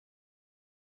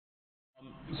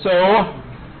So,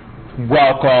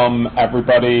 welcome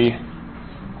everybody.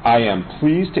 I am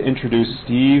pleased to introduce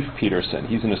Steve Peterson.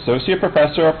 He's an associate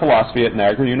professor of philosophy at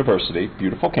Niagara University,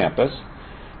 beautiful campus.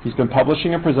 He's been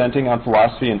publishing and presenting on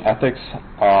philosophy and ethics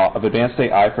of advanced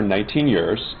AI for 19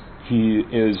 years. He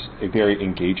is a very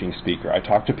engaging speaker. I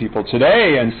talked to people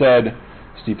today and said,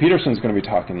 Steve Peterson's going to be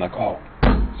talking, like, oh,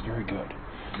 it's very good.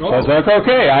 So I was like,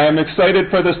 okay, I am excited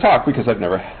for this talk because I've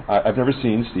never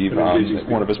seen Steve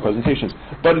one of his presentations.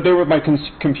 But they were my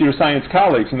computer science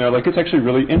colleagues, and they're like, it's actually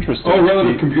really interesting. Oh,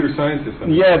 relative computer scientists.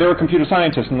 Yeah, they were computer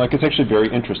scientists, and like, it's actually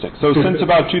very interesting. So since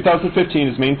about 2015,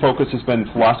 his main focus has been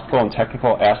philosophical and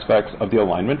technical aspects of the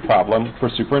alignment problem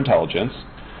for superintelligence.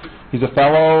 He's a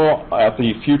fellow at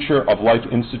the Future of Life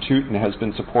Institute and has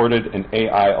been supported in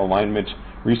AI alignment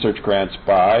research grants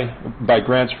by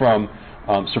grants from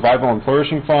Survival and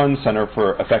Flourishing Fund, Center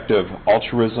for Effective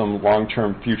Altruism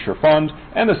Long-Term Future Fund,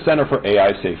 and the Center for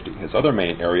AI Safety. His other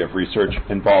main area of research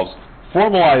involves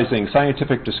formalizing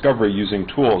scientific discovery using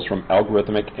tools from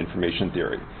algorithmic information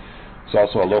theory. He's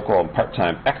also a local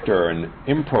part-time actor and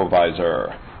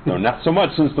improviser, though not so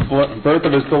much since the birth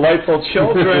of his delightful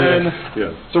children.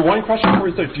 Yes. So one question for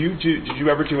you is that do you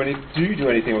ever do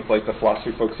anything with like the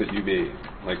philosophy folks at UB?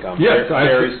 Like yes,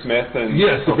 Barry Smith and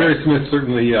yes, Barry Smith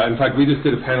certainly. In fact, we just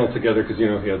did a panel together because he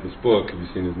has this book. Have you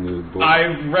seen his new book?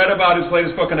 I've read about his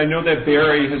latest book, and I know that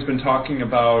Barry has been talking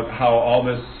about how all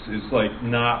this is like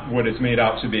not what it's made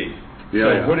out to be.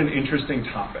 Yeah, so what an interesting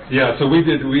topic. Yeah, so we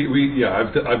did.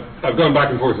 I've gone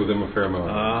back and forth with him a fair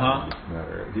amount.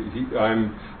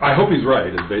 I hope he's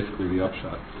right. Is basically the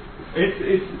upshot.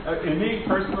 It's and me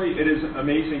personally, it is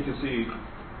amazing to see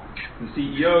the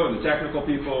CEO and the technical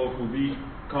people who lead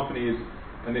companies,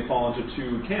 and they fall into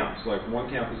two camps. Like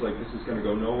one camp is like, this is going to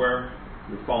go nowhere.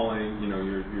 You're falling.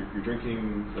 You're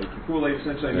drinking like the Kool-Aid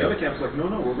essentially. And the other camp is like,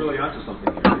 no, we're really onto something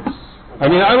here.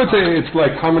 I would say it's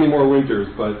like how many more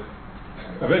winters, but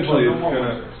eventually it's going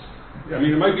to. Yeah.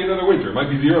 It might be another winter. It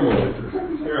might be 0 more winters.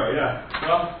 0, yeah.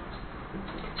 Well.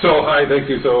 So hi, thank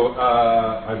you. So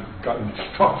I've gotten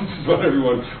talking to about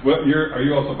everyone. Are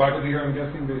you also faculty here? I'm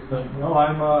guessing based on. No,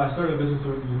 I started a business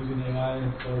using AI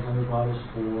as language models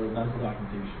for medical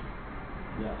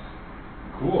documentation. Yes.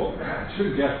 Cool. I should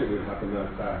have guessed it would happen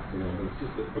that fast, but it's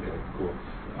just okay. Cool.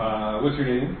 What's your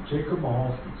name? Jacob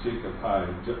Mahalski. Jacob. Hi.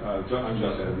 I'm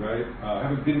Justin, right? I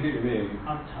didn't get your name.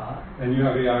 I'm Todd. And you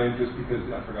have AI interest because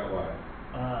I forgot why.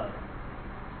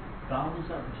 Boundless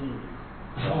opportunity.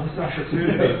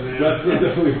 That's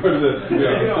definitely part of the.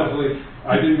 Yeah, definitely.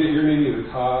 I didn't get your name either.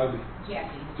 Todd.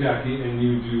 Jackie, and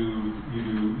you do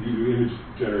image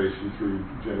generation through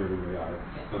generative AI.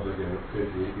 Stuff like that.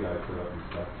 The API set up and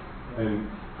stuff. And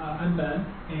I'm Ben,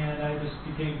 and I just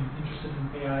became interested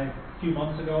in AI a few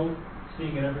months ago,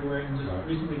 seeing it everywhere, and just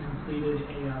recently completed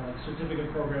a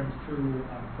certificate program through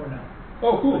Cornell.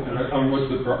 Oh, cool. What's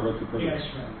the program? AI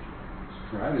strategy.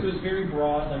 So it's very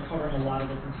broad, like covering a lot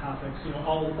of different topics.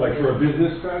 All like for a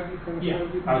business strategy kind of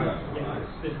strategy?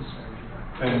 Business strategy.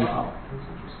 And wow, that's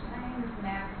interesting. My name is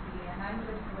Maxie, and I'm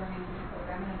just learning to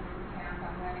program in a boot camp.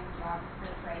 I'm learning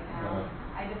JavaScript right now.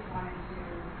 I just wanted to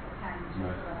attend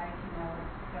so that I can know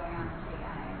what's going on with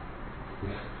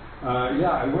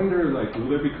AI. I wonder, will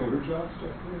there be coder jobs,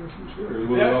 Justin, in the future? Or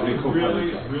will it all be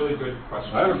really good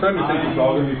question. I have a friend who thinks it's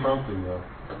all going to be prompting, though.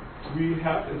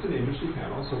 It's an industry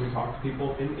panel, so we talk to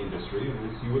people in industry and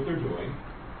we see what they're doing.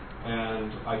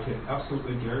 And I can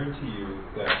absolutely guarantee you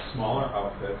that smaller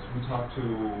outfits, we talked to,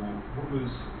 what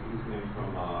was his name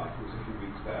from, it was a few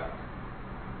weeks back,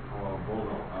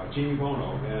 Jamie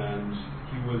Bono, and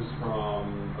he was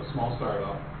from a small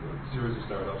startup, a series of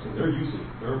startups, and they're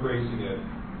embracing it,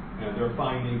 and they're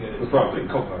finding that it's prompting,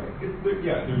 Copilot.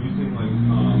 Yeah, they're using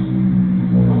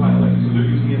Copilot, so they're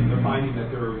using it, and they're finding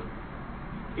that they're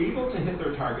able to hit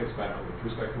their targets better with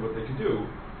respect to what they can do.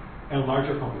 And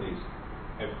larger companies,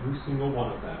 every single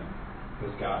one of them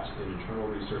has got an internal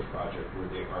research project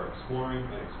where they are exploring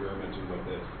and experimenting with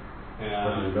it.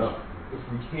 And if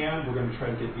we can, we're going to try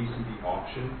to get ACD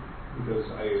auction, because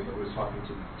I was talking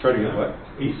to try to get what?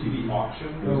 ACD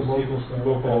auction, local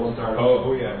startups.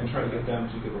 Oh yeah, and try to get them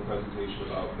to give a presentation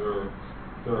about their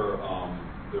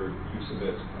use of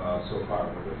it so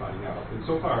far, what they're finding out. And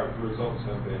so far, the results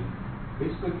have been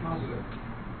basically positive.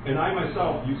 And I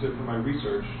myself use it for my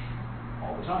research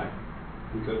all the time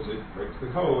because it breaks the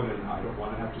code, and I don't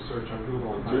want to have to search on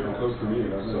Google and find code for me.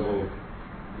 So,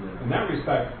 in that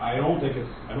respect, I don't think it's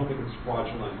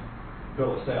fraudulent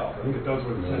bill of sale. I think it does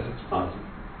what it says it does.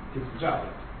 It gets the job.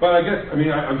 But I guess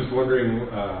I'm just wondering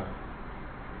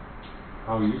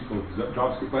how useful is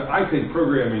JavaScript. But I think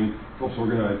programming helps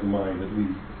organize the mind at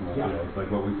least. It's like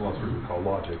what we philosophers would call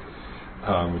logic.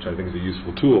 which I think is a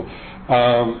useful tool.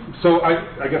 So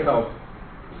I guess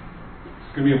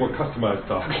it's going to be a more customized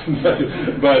talk.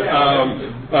 But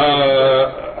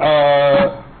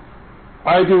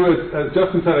I do, as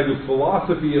Justin said, I do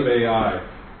philosophy of AI.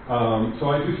 So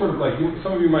I do sort of like,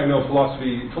 some of you might know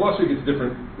philosophy gets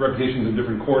different reputations in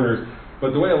different corners,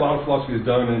 but the way a lot of philosophy is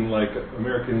done in like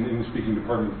American English-speaking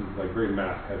departments is like very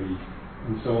math-heavy.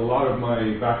 And so a lot of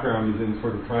my background is in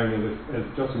sort of trying to, as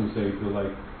Justin was saying, to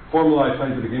like formalize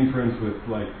scientific inference with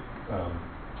like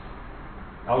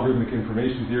algorithmic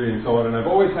information theory and so on, and I've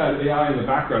always had AI in the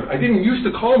background. I didn't used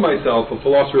to call myself a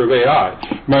philosopher of AI.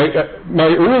 My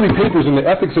early papers in the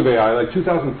ethics of AI, like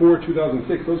 2004,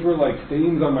 2006, those were like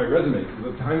stains on my resume,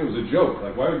 because at the time it was a joke.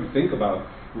 Like, why would you think about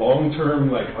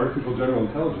long-term, like, artificial general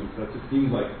intelligence? That just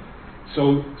seems like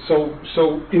so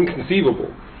inconceivable.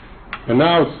 And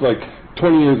now it's like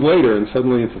 20 years later, and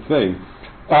suddenly it's a thing.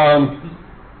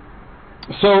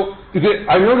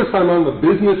 I noticed I'm on the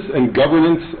business and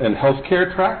governance and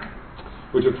healthcare track,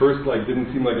 which at first like didn't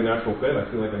seem like a natural fit. I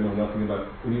feel like I know nothing about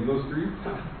any of those three.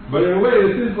 But in a way,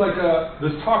 this is like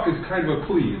this talk is kind of a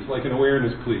plea. It's like an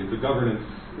awareness plea. It's a governance.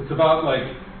 It's about like,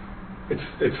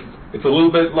 it's a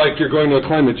little bit like you're going to a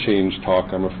climate change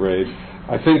talk, I'm afraid.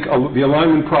 I think the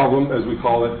alignment problem, as we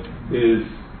call it, is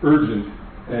urgent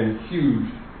and huge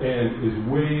and is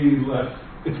way less.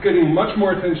 It's getting much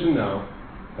more attention now,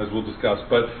 as we'll discuss,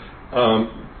 but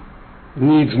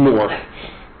needs more.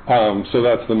 So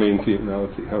that's the main theme. Now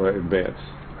let's see how I advance.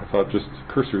 I thought just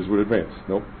cursors would advance.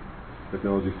 Nope.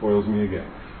 Technology foils me again.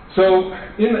 So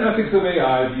in the ethics of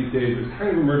AI these days, there's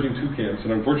kind of emerging two camps,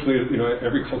 and unfortunately,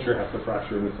 every culture has to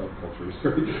fracture into subcultures.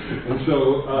 And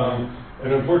so,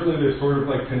 and unfortunately, there's sort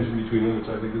of like tension between them, which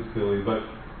I think is silly. But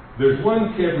there's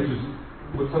one camp which is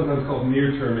what's sometimes called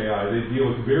near-term AI. They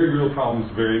deal with very real problems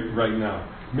right now.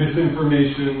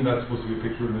 Misinformation, that's supposed to be a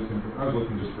picture of misinformation. I was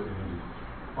looking just for images.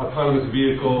 Autonomous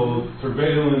vehicles,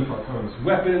 surveillance, autonomous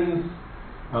weapons,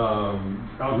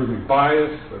 algorithmic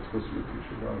bias, that's supposed to be a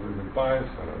picture of algorithmic bias.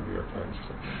 I don't know, New York Times or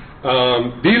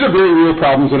something. These are very real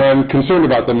problems, and I'm concerned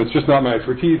about them. It's just not my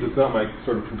expertise. It's not my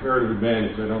sort of comparative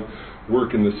advantage. I don't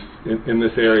work in this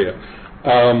area.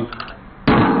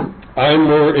 I'm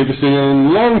more interested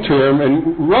in long-term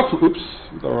and oops,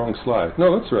 the wrong slide.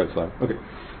 No, that's the right slide. Okay.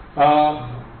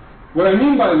 What I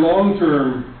mean by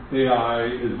long-term AI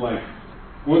is like,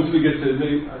 once we get to,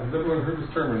 has everyone heard this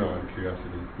term or no, out of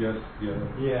curiosity? Yes? Yeah?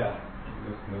 Yeah.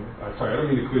 Yes, no? Sorry, I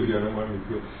don't mean to quiz you, I don't want you to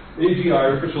feel. AGI,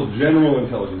 Artificial General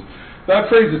Intelligence. That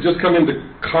phrase has just come into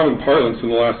common parlance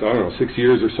in the last, 6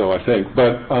 years or so, I think.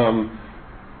 But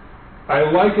I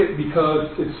like it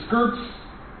because it skirts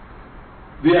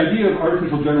the idea of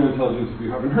artificial general intelligence, if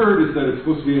you haven't heard, is that it's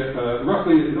supposed to be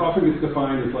roughly, it often gets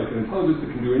defined as like an intelligence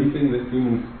that can do anything that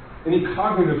humans, any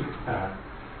cognitive task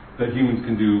that humans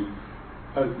can do.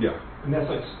 Yeah. And that's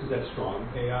like, is that strong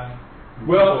AI?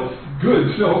 Well, it's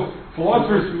good. So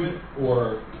philosophers,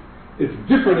 or it's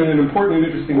different in an important and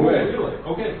interesting way. Really?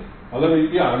 Okay. I'm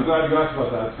glad you asked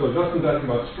about that. So Justin's asking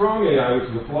about strong AI, which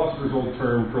is a philosopher's old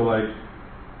term for like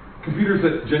computers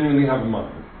that genuinely have a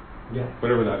mind. Yeah.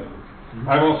 Whatever that is. Mm-hmm.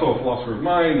 I'm also a philosopher of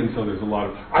mind, and so there's a lot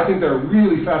of, I think there are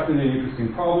really fascinating,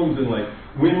 interesting problems in like,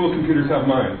 when will computers have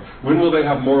minds? When will they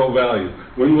have moral value?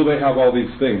 When will they have all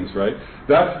these things, right?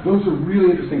 Those are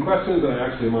really interesting questions, and I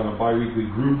actually am on a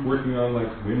bi-weekly group working on like,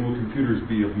 when will computers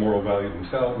be of moral value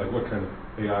themselves? Like, what kind of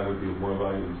AI would be of moral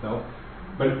value themselves?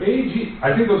 But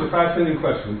I think those are fascinating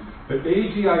questions, but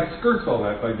AGI skirts all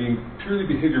that by being purely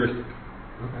behavioristic,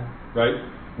 right?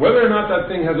 Whether or not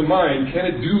that thing has a mind, can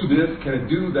it do this, can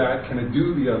it do that, can it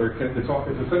do the other, it's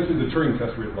essentially the Turing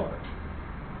test writ large,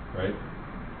 right?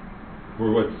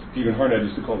 Or what Stephen Harnett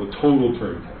used to call the total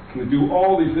Turing test. Can it do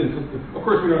all these things? Of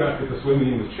course, we don't ask it to swim the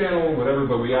English Channel, whatever,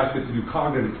 but we ask it to do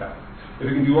cognitive tasks.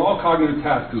 If it can do all cognitive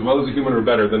tasks as well as a human or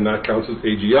better, then that counts as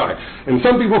AGI. And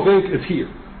some people think it's here,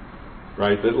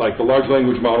 right? That like the large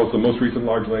language models, the most recent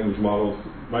large language models,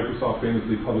 Microsoft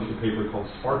famously published a paper called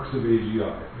Sparks of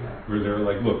AGI, where they're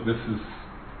like, look,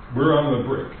 we're on the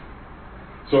brink.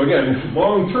 So again,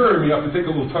 long term, you have to take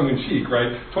a little tongue-in-cheek,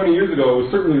 right? 20 years ago, it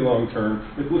was certainly long term.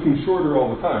 It's looking shorter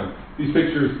all the time. These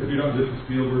pictures, if you don't, this is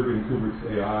Spielberg and Kubrick's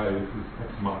AI, this is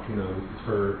Ex Machina, this is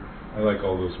her. I like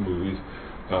all those movies.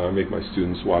 I make my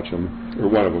students watch them, or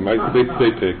one of them. They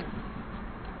pick.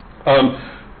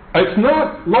 It's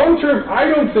not long-term.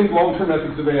 I don't think long-term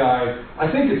ethics of AI.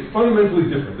 I think it's fundamentally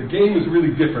different. The game is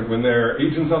really different when there are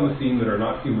agents on the scene that are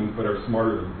not humans but are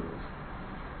smarter than humans.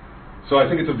 So I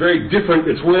think it's a very different.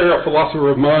 It's where a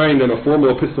philosopher of mind and a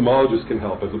formal epistemologist can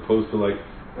help, as opposed to like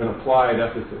an applied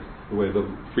ethicist, the way the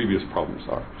previous problems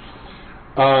are.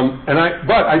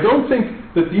 But I don't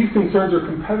think that these concerns are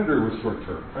competitor with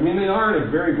short-term. I mean, they are in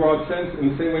a very broad sense,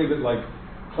 in the same way that, like,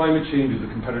 climate change is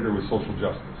a competitor with social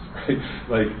justice, right?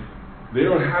 Like, they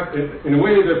don't have, in a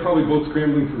way, they're probably both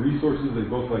scrambling for resources. They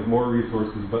both like more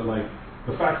resources, but, like,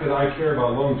 the fact that I care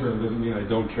about long-term doesn't mean I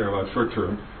don't care about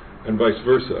short-term, and vice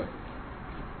versa.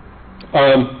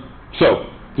 So,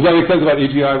 does that make sense about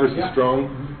AGI versus strong?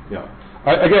 Yeah.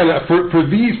 Again, for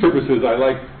these purposes, I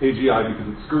like AGI because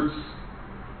it skirts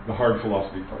the hard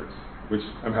philosophy parts, which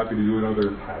I'm happy to do in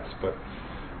other hats. But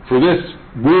for this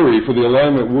worry, for the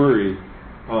alignment worry,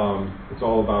 it's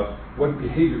all about what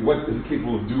behavior, what is it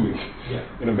capable of doing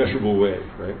in a measurable way,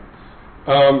 right?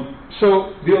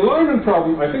 So the alignment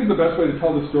problem, I think the best way to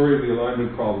tell the story of the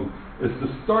alignment problem is to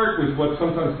start with what's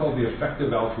sometimes called the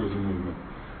effective altruism movement.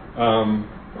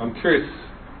 I'm curious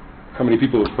how many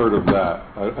people have heard of that.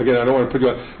 Again, I don't want to put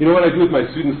you on. You know what I do with my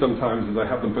students sometimes is I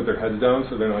have them put their heads down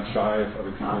so they're not shy if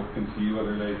other people can see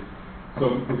whether they.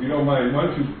 So if you don't mind, why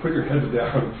don't you put your heads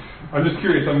down? I'm just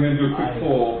curious. I'm going to do a quick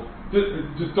poll.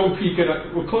 Just don't peek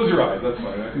at. Well, close your eyes. That's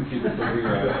fine. I can keep it closing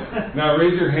your eyes. Now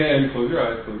raise your hand. Close your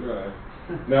eyes. Close your eyes.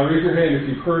 Now raise your hand if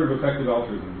you've heard of effective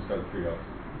altruism. Just out of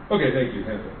curiosity. Okay, thank you.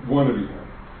 Hands up. One of you have.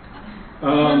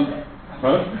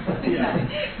 Huh? Yeah.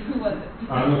 Who was it?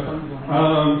 I'm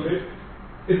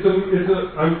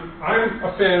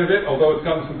a fan of it, although it's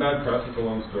gotten some bad press. It's a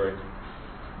long story.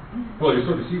 Well, you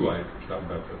sort of see why it's gotten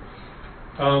bad press.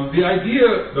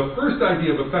 The first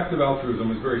idea of effective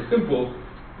altruism is very simple.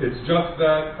 It's just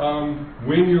that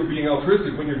when you're being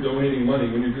altruistic, when you're donating money,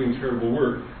 when you're doing charitable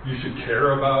work, you should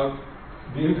care about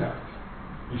the impact.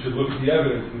 You should look at the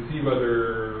evidence and see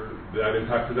whether that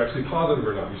impact is actually positive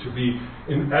or not. You should be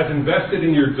as invested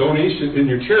in your donation, in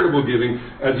your charitable giving,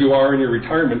 as you are in your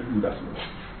retirement investment,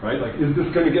 right? Like, is this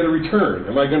going to get a return?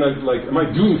 Am I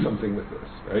doing something with this,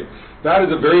 right? That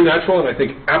is a very natural and I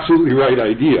think absolutely right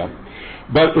idea.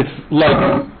 But it's like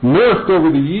morphed over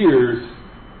the years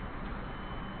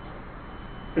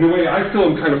in a way I still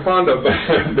am kind of fond of, but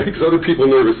it makes other people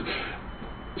nervous.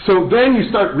 So then you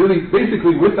start really,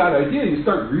 basically with that idea, you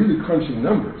start really crunching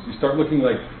numbers. You start looking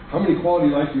like, how many quality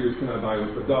life years can I buy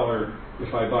with $1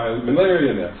 if I buy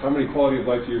malaria nets? How many quality of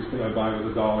life years can I buy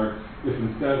with $1 if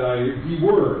instead I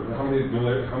deworm? How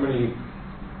many?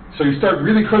 So you start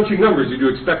really crunching numbers. You do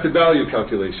expected value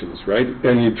calculations, right?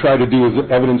 And you try to do as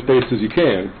evidence-based as you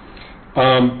can.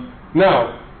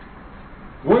 Now,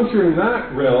 once you're in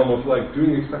that realm of like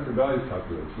doing expected value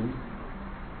calculations,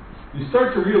 you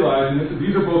start to realize, and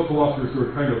these are both philosophers who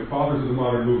are kind of fathers of the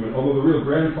modern movement, although the real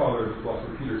grandfather is the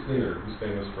philosopher Peter Singer, who's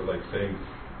famous for like saying,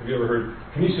 have you ever heard,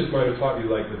 Canisius might have taught you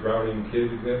like the drowning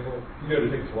kid example? You had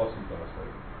to take a philosophy class,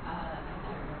 right? I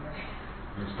don't remember.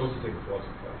 You were supposed to take a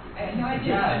philosophy class. No, I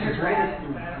did undergrad,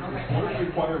 but I don't know if I One of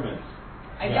the requirements.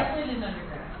 I definitely did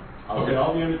undergrad. Okay,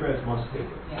 all the undergrads must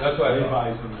take it. Yeah. That's why They I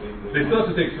buy thought. something. They still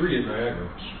have to take 3 at Niagara.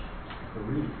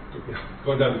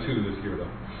 Going down to 2 this year,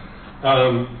 though.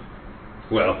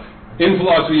 Well, in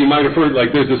philosophy, you might have heard,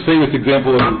 like, there's this famous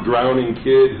example of a drowning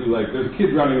kid who, like, there's a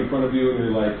kid drowning in front of you, and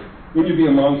you're like, wouldn't you be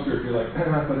a monster if you're like,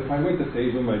 but if I went to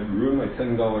save him, I'd ruin my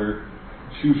 $10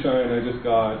 shoe shine I just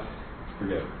got.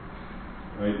 Forget it.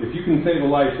 Right? If you can save a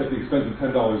life at the expense of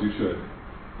 $10, you should.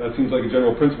 That seems like a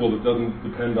general principle that doesn't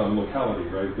depend on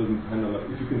locality, right? It doesn't depend on,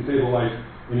 if you can save a life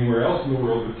anywhere else in the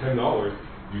world with $10,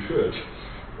 you should.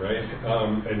 Right?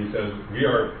 And he says, we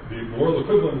are the moral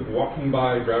equivalent of walking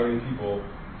by drowning people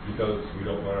because we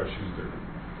don't want our shoes dirty.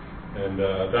 And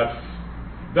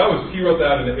he wrote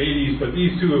that in the 80s, but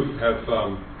these two have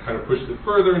kind of pushed it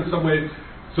further in some ways.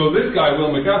 So this guy,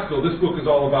 Will McGaskill, this book is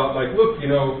all about, like, look,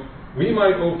 we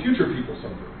might owe future people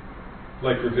something.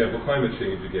 Like, for example, climate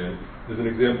change again is an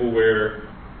example where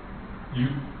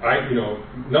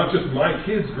not just my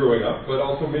kids growing up, but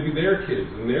also maybe their kids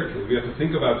and their kids. We have to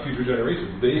think about future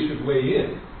generations. They should weigh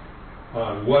in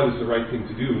on what is the right thing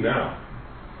to do now.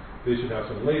 They should have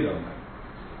some weight on that.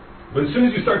 But as soon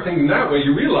as you start thinking that way,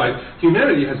 you realize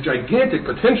humanity has gigantic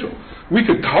potential. We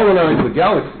could colonize the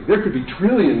galaxy. There could be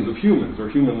trillions of humans or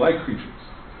human-like creatures.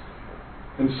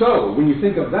 And so, when you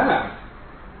think of that,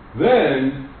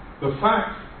 then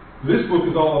this book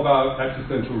is all about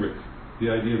existential risk. The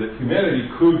idea that humanity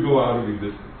could go out of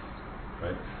existence,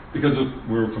 right? Because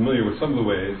we're familiar with some of the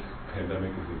ways. Pandemic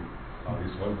is an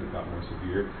obvious one, but got more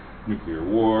severe. Nuclear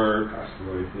war,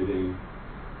 asteroid hitting.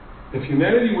 If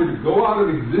humanity were to go out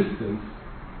of existence,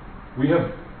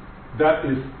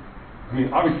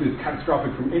 obviously it's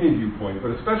catastrophic from any viewpoint,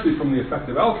 but especially from the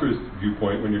effective altruist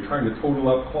viewpoint, when you're trying to total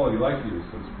up quality life years,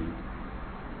 so to speak,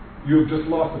 you have just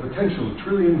lost the potential of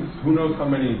trillions, who knows how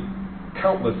many,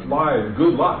 countless lives,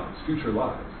 good lives, future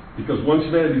lives, Because once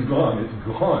humanity's gone, it's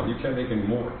gone. You can't make any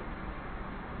more.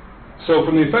 So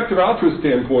from the effective altruist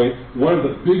standpoint, one of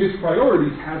the biggest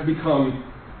priorities has become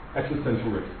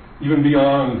existential risk, even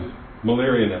beyond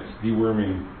malaria nets,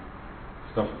 deworming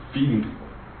stuff, feeding people.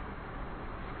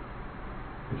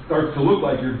 It starts to look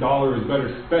like your dollar is better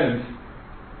spent,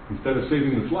 instead of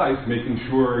saving this life, making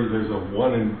sure there's a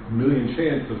 1 in a million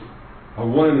chance of, a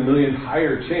 1 in a million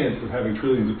higher chance of having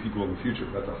trillions of people in the future.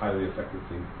 That's a highly effective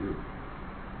thing to do.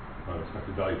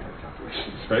 Expected value type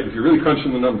calculations, right? If you're really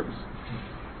crunching the numbers.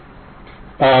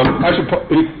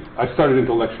 I started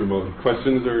into lecture mode.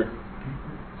 Questions or?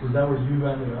 So is that where you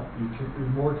ended up? You're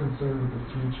more concerned with the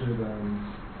future than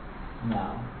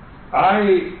now?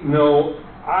 I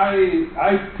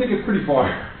take it pretty far.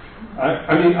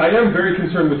 I mean, I am very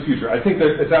concerned with the future. I think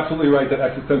that it's absolutely right that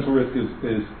existential risk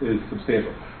is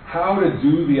substantial. How to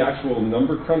do the actual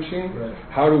number crunching, right.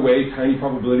 How to weigh tiny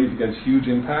probabilities against huge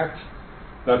impact,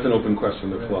 that's an open question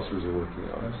that philosophers are working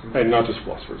on. Absolutely. And not just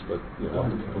philosophers, but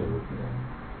other people are working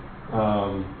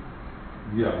on.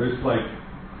 There's like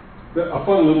a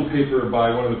fun little paper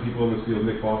by one of the people in this field,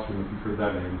 Nick Bostrom, if you've heard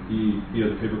that name. He has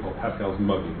a paper called Pascal's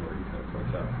Mugging, where he kind of points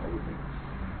out how we can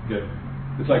get,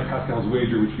 it's like Pascal's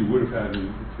wager, which you would have had in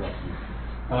philosophy.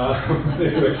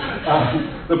 Anyway,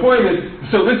 the point is,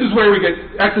 so this is where we get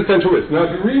existential risk. Now,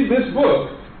 if you read this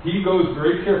book, he goes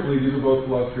very carefully, these are both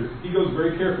philosophers, he goes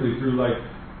very carefully through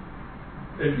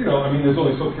there's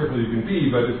only so careful you can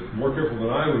be, but it's more careful than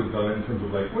I would have done it in terms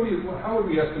of how would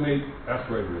we estimate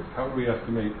asteroid risk? How would we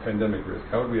estimate pandemic risk?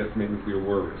 How would we estimate nuclear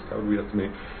war risk? How would we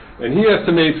estimate? And he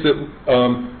estimates that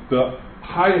the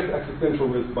highest existential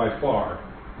risk by far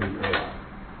is AI.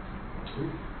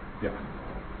 Yeah.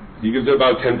 He gives it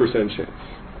about 10% chance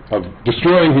of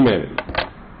destroying humanity.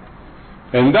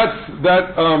 And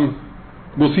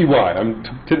we'll see why.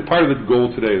 Part of the goal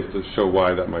today is to show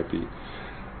why that might be.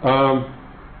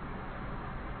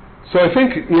 So I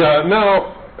think,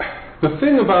 now, the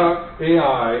thing about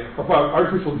AI, about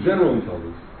artificial general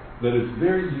intelligence, that it's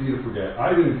very easy to forget.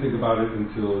 I didn't think about it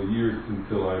until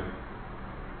I've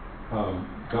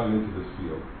gotten into this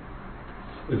field,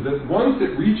 is that once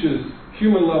it reaches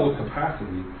human level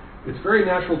capacity, it's very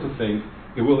natural to think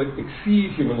it will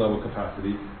exceed human level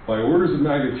capacity by orders of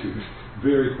magnitude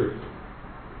very quickly.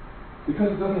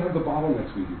 Because it doesn't have the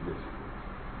bottlenecks we do,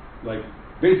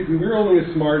 basically, we're only as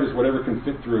smart as whatever can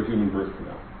fit through a human birth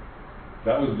canal.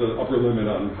 That was the upper limit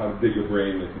on how big a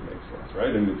brain they can make for us, right?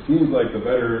 And it seems like the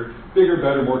bigger,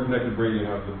 better, more connected brain you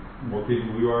have, the more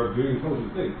capable you are of doing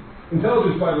intelligent things.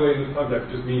 Intelligence, by the way, in this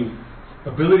context just means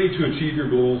ability to achieve your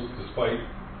goals despite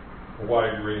a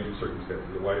wide range of circumstances,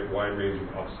 a wide range of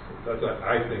obstacles. That's,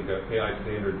 I think, an AI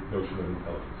standard notion of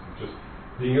intelligence. It's just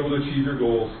being able to achieve your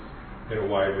goals in a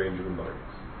wide range of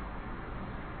environments.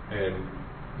 And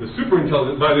the super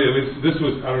intelligence, by the way, this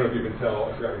was, I don't know if you can tell,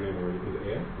 I forgot your name already. Was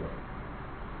it Anne? No.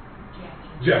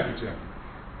 Jackie.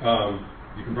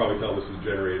 You can probably tell this was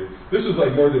generated. This was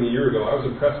like more than a year ago. I was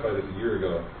impressed by this a year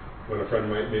ago when a friend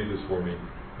of mine made this for me.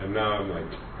 And now I'm like,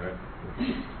 all right.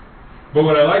 But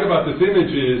what I like about this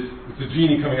image is, it's a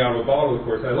genie coming out of a bottle, of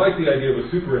course. I like the idea of a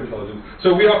super intelligence.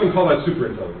 So we often call that super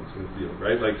intelligence in the field,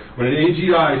 right? Like when an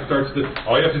AGI starts to,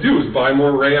 all you have to do is buy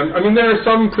more RAM. I mean, there are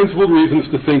some principled reasons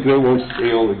to think that it won't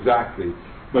scale exactly.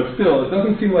 But still, it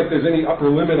doesn't seem like there's any upper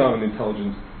limit on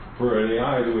intelligence for an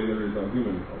AI the way there is on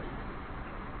human intelligence.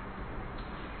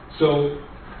 So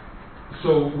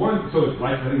it's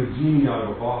like letting a genie out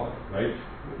of a bottle, right?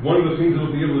 One of the things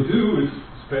it'll be able to do is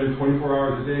spend 24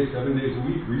 hours a day, 7 days a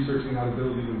week researching how to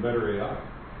build even better AI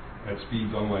at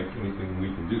speeds unlike anything we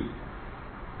can do.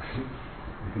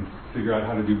 We can figure out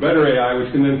how to do better AI, which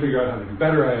can then figure out how to do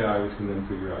better AI, which can then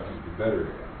figure out how to do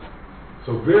better AI.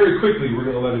 So very quickly, we're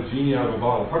going to let a genie out of a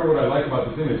bottle. Part of what I like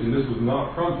about this image, and this was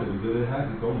not prompted, is that it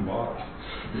has its own bottle.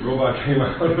 The robot came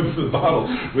out of the bottle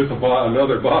with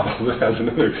another bottle that has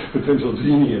another potential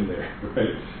genie in there,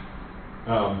 right?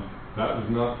 That was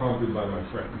not prompted by my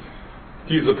friend.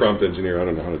 He's a prompt engineer. I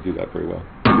don't know how to do that very well.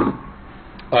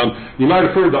 You might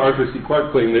have heard the Arthur C.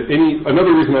 Clarke claim that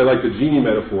another reason I like the genie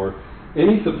metaphor,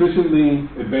 any sufficiently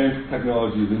advanced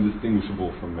technology is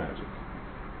indistinguishable from magic,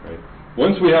 right?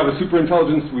 Once we have a super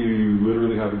intelligence, we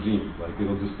literally have a genie. Like,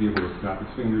 it'll just be able to snap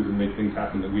its fingers and make things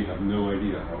happen that we have no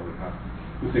idea how it would happen.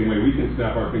 The same way we can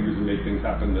snap our fingers and make things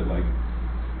happen that, like,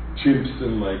 chimps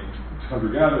and, like,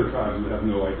 hunter-gatherer tribes would have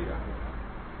no idea.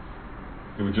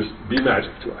 It would just be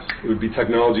magic to us. It would be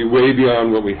technology way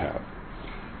beyond what we have.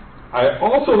 I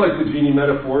also like the genie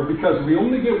metaphor because we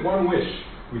only get one wish.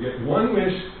 We get one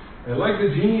wish, and like the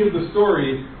genie of the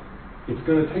story, it's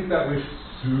going to take that wish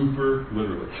super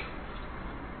literally.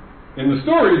 In the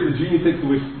stories, the genie takes the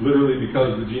wish literally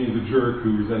because the genie's a jerk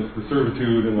who resents the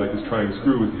servitude and like is trying to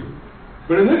screw with you.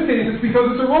 But in this case, it's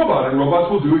because it's a robot, and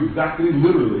robots will do exactly,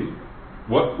 literally,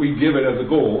 what we give it as a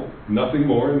goal, nothing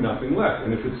more and nothing less.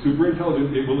 And if it's super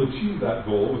intelligent, it will achieve that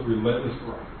goal with relentless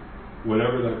ferocity,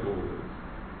 whatever that goal is.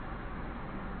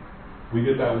 We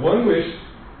get that one wish,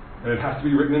 and it has to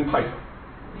be written in Python.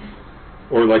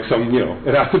 Or like some,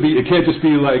 it has to be, it can't just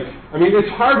be like,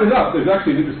 it's hard enough. There's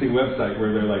actually an interesting website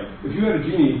where they're like, if you had a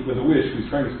genie with a wish who's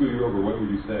trying to screw you over, what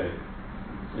would you say?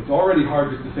 It's already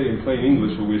hard just to say in plain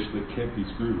English a wish that can't be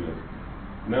screwed with.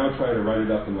 Now try to write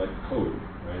it up in like code,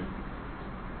 right?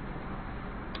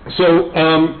 So,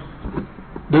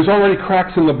 there's already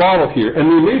cracks in the bottle here. And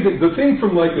the thing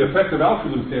from like the effective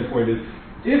altruism standpoint is,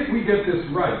 if we get this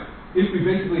right, if we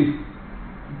basically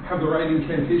have the right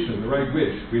incantation, the right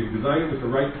wish, we've designed it with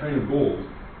the right kind of goals,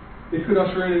 it could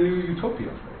usher in a new utopia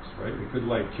for us, right? It could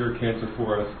like cure cancer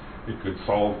for us, it could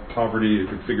solve poverty, it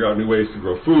could figure out new ways to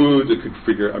grow foods, it could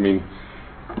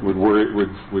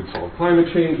would solve climate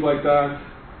change like that,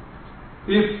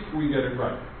 if we get it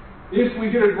right. If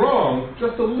we get it wrong,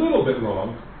 just a little bit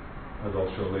wrong, as I'll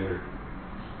show later,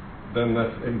 then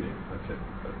that's ending, that's it,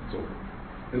 that's over.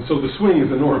 And so the swing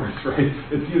is enormous, right?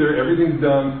 It's either everything's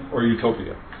done or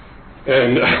utopia.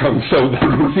 And so you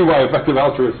can see why effective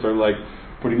altruists are like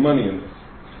putting money in this.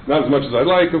 Not as much as I'd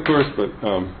like, of course, but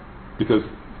because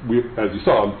as you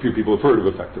saw, few people have heard of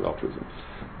effective altruism.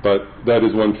 But that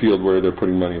is one field where they're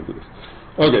putting money into this.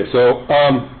 Okay, so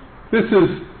this is,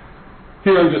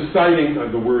 here I'm just citing,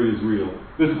 the worry is real.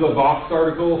 This is a Vox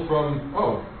article from,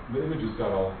 the images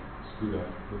got all screwed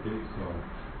up.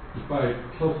 It's by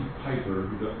Kelsey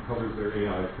Piper, who covers their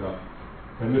AI stuff.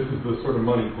 And this is the sort of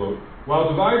money quote.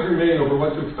 While divides remain over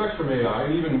what to expect from AI,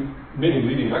 and even many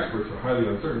leading experts are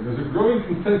highly uncertain, there's a growing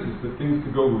consensus that things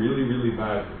could go really, really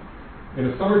badly.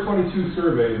 In a summer 22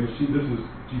 survey, this is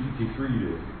GPT-3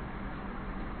 days,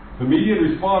 the median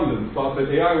respondents thought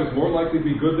that AI was more likely to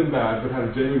be good than bad, but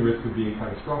had a genuine risk of being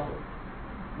catastrophic.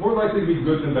 More likely to be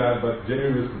good than bad, but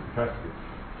genuine risk of catastrophe.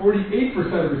 48%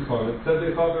 of respondents said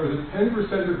they thought there was a 10%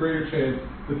 or greater chance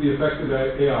that the effects of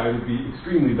AI would be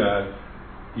extremely bad,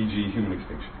 e.g. human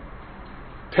extinction.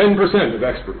 10% of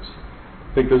experts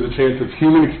think there's a chance of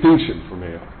human extinction from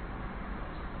AI.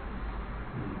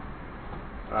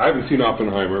 I haven't seen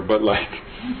Oppenheimer, but they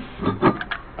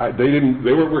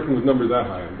weren't working with numbers that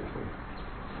high, I'm guessing.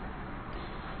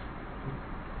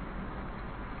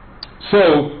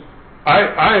 So,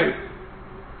 I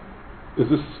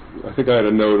think I had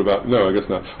a note about, no, I guess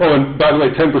not. Oh, and by the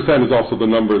way, 10% is also the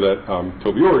number that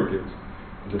Toby Orr gives,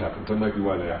 as it happens. That might be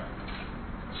why they asked.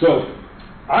 So,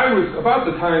 I was, about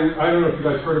the time, I don't know if you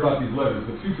guys heard about these letters.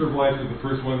 The Future of Life was the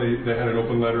first one. They had an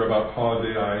open letter about pause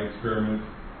AI experiments.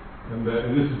 And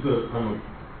this is I'm a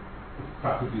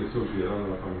faculty associate. I don't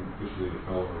know if I'm officially a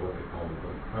fellow or what they call me,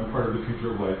 but I'm part of the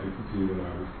Future of Life Institute, and I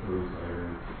was a reciter.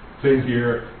 Same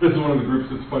here. This is one of the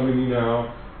groups that's funding me now.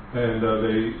 And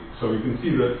so you can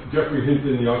see that Jeffrey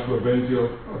Hinton, Yoshua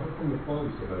Bengio,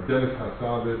 Dennis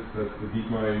Hassavitz, that's the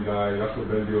DeepMind guy. Yoshua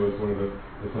Bengio is one of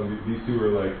these two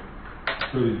are like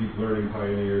really deep learning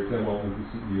pioneers. Sam Altman's the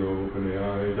CEO of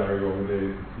OpenAI, Dario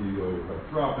Amodei is the CEO of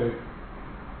Anthropic.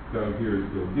 Down here is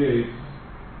Bill Gates.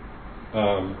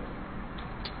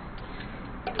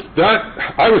 I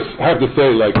have to say,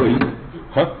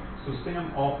 So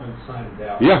Sam Altman signed it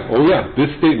out. Yeah, this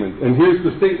statement. And here's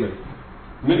the statement.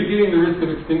 Mitigating the risk of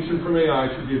extinction from AI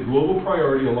should be a global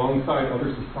priority alongside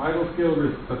other societal scale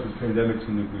risks such as pandemics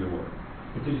and nuclear war.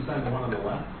 But did you sign the one on the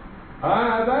left?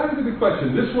 That is a good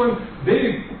question. This one, I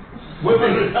think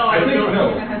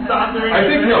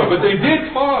no, but they did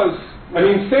pause.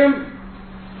 Sam,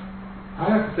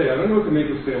 I have to say, I don't know what to make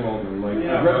of Sam Altman.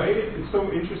 It's so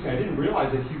interesting. I didn't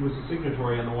realize that he was a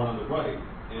signatory on the one on the right.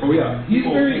 And he's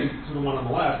very to the one on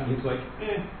the left, and he's like,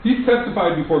 He's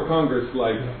testified before Congress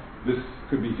this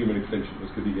could be human extinction.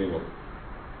 This could be game over.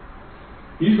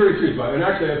 He's very serious about it. And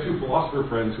actually, I have two philosopher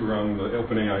friends who are on the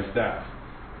OpenAI staff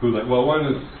who one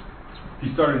is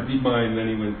he started DeepMind, then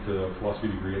he went to a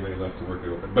philosophy degree, and then he left to work at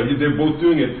Open. But they're both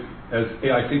doing it as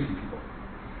AI safety people.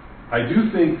 I do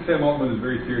think Sam Altman is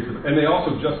very serious about it. And they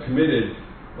also just committed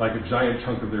a giant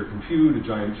chunk of their compute, a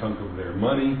giant chunk of their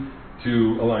money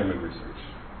to alignment research,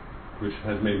 which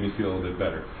has made me feel a bit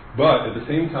better. But at the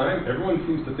same time, everyone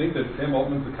seems to think that Sam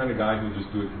Altman's the kind of guy who'll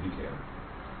just do it because he can.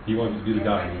 He wants to be the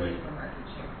guy who makes it.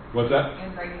 What's that?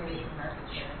 And regulate market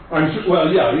share. I'm sure,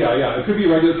 well, yeah. It could be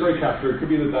regulatory capture. It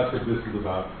could be that that's what this is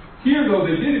about. Here, though,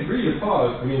 they did agree to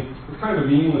pause. It's kind of a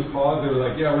meaningless pause. They were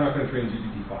like, yeah, we're not going to train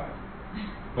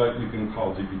GPT-5. but you can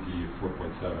call GPT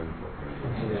 4.7,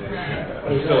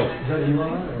 4.8. Is that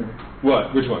Elon or?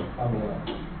 What? Which one?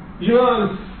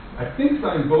 Elon, I think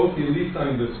signed both. He at least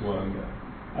signed this one.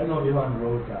 I know Elon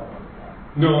wrote that one.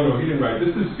 No, he didn't write.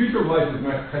 This is Future of Life is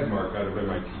Max Tegmark out of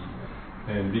MIT,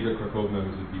 and Vika Krakovna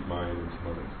was at DeepMind and some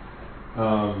others.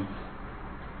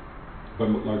 But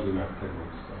largely Max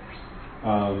Tegmark stuff.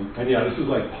 And yeah, this is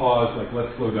like pause, like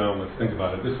let's slow down, let's think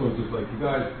about it. This one's just like, you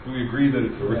guys, do we agree that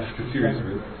it's a risk, a serious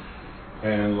risk?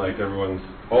 And like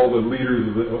all the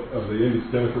leaders of the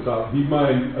industry without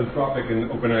DeepMind, Anthropic, and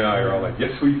OpenAI are all like,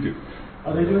 yes, we do.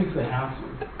 Are they doing it because they have to?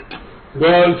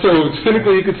 Well, so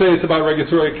cynically you could say it's about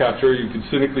regulatory capture. You could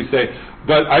cynically say,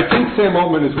 but I think Sam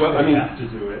Altman as well. I mean, have to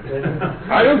do it.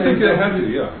 I don't think they have to.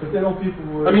 Yeah. But they know people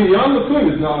would. I mean, Jan LeCun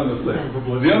is not on this list.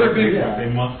 The other big, they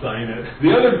must sign it.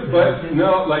 the other, but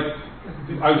no, like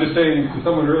I was just saying to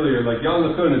someone earlier, like Jan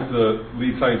LeCun is the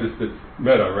lead scientist at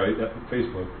Meta, right, at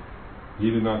Facebook.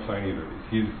 He did not sign either of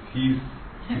these.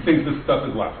 He thinks this stuff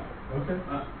is laughable. Okay.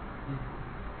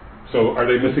 So are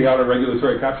they missing out on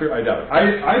regulatory capture? I doubt it.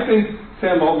 I think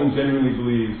Sam Altman genuinely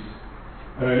believes,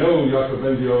 and I know Yoshua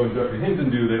Bengio and Jeffrey Hinton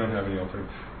do, they don't have any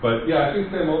alternative. But yeah, I think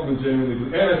Sam Altman genuinely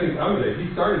believes, and I think Amade, he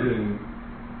started in,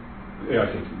 I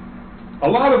think,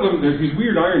 a lot of them, there's these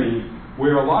weird irony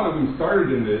where a lot of them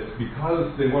started in this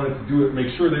because they wanted to do it, make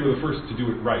sure they were the first to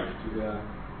do it right. Yeah.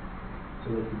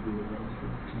 So they could be the ones who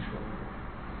control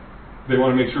it. They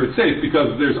want to make sure it's safe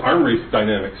because there's arm race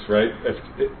dynamics, right?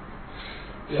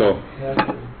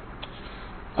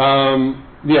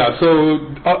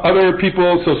 Other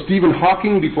people, so Stephen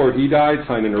Hawking, before he died,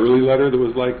 signed an early letter that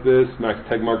was like this. Max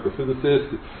Tegmark, the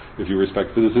physicist. If you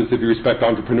respect physicists, if you respect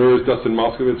entrepreneurs, Dustin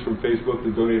Moskowitz from Facebook,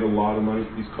 they donated a lot of money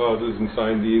to these causes and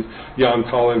signed these. Jan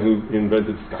Collin, who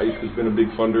invented Skype, has been a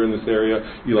big funder in this area.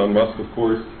 Elon Musk, of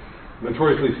course.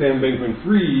 Notoriously, Sam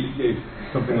Bankman-Fried gave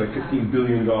something like $15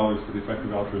 billion to the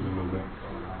effective altruism movement.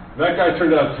 That guy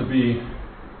turned out to be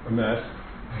a mess.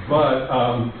 But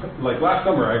like last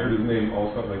summer, I heard his name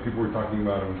all summer. Like people were talking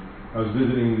about him. I was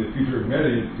visiting the Future of Meta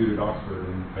Institute at Oxford,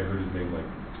 and I heard his name like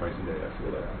twice a day. I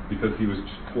feel that because he was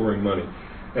just pouring money,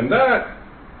 and that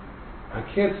I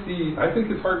can't see. I think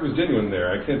his heart was genuine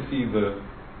there. I can't see the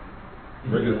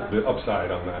upside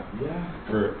on that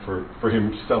for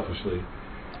him selfishly,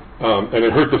 and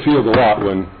it hurt the field a lot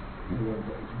when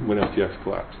FTX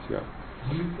collapsed. Yeah.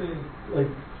 Do you think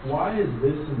why is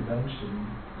this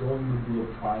invention going to be a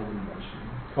private invention?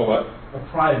 Oh, what? A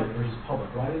private versus public.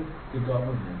 Why did the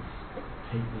government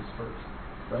take this first?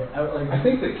 Right? I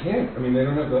think they can't. I mean, they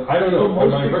don't have the. I don't know.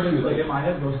 My impression is in my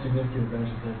head, most significant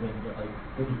inventions have been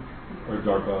or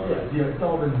DARPA. Yeah, it's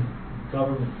all been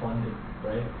government funded,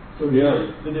 right? So did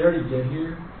they already get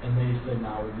here and they said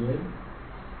now we're good?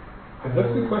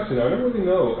 That's the question. I don't really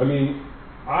know. I mean,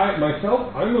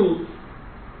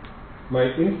 my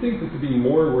instinct is to be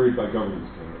more worried by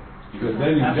governments doing it. Because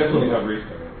then you definitely have race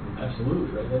dynamics.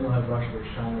 Absolutely, right? Then you'll have Russia versus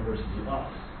China versus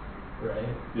us,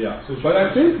 right? Yeah. But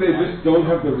I think they just don't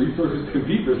have the resources to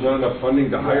compete. There's not enough funding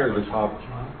to hire the top.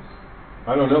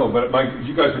 I don't know, but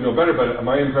you guys would know better. But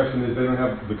my impression is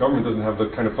the government doesn't have the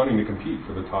kind of funding to compete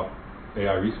for the top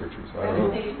AI researchers. I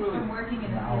don't know. From working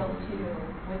in the field too,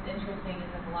 what's interesting is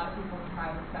that a lot of people in the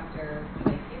private sector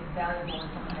think it's valuable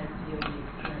when someone has DoD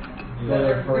experience.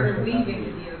 They're leaving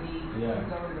the DoD to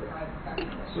go to the private sector.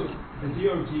 So the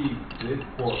DoD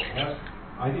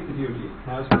I think the DoD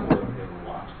has poured in a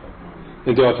lot of money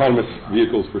into autonomous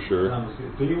vehicles for sure. And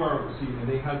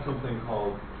they had something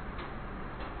called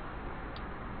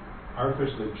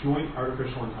the Joint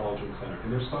Artificial Intelligence Center,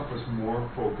 and their stuff was more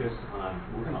focused on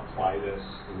we're going to apply this,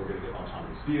 and we're going to get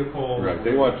autonomous vehicles. Right.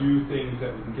 They want to do things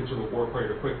that we can get to the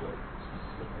warfighter quickly.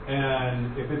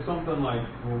 And if it's something like,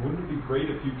 well, wouldn't it be great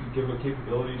if you could give a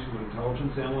capability to an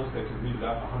intelligence analyst that could read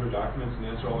out 100 documents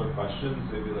and answer all their questions?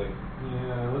 They'd be like,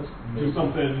 yeah, let's do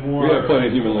something more. We have plenty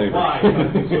of human labor. Why?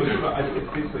 I think it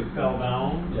basically fell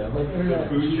down. Yeah, like internet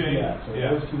food chain. Yeah, so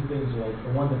those two things are like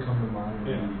the ones that come to mind.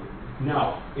 Yeah.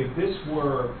 Now, if it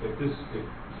were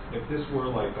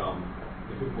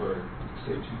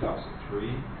say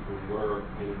 2003, when we're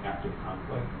in active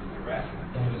conflict in Iraq and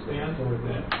Afghanistan,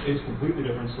 then it's a completely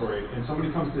different story. And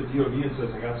somebody comes to the DoD and says,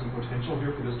 I got some potential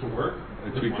here for this to work.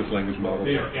 Tweak this language model.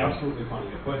 They are absolutely funding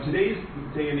it. But today's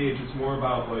day and age, it's more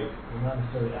about like we're not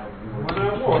necessarily at war. We're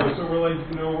not at war, so we're like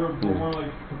we're more like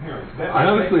comparing. I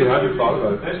honestly hadn't thought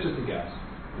about it. That's just a guess.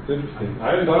 It's interesting.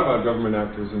 I hadn't thought about government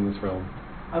actors in this realm.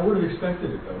 I would have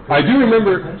expected it though. I do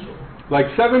remember, like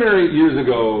 7 or 8 years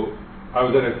ago, I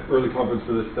was at an early conference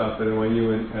for this stuff at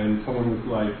NYU, and someone was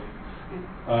like,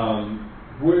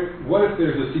 "What if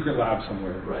there's a secret lab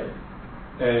somewhere?" Right.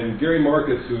 And Gary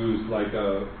Marcus, who's like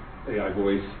a AI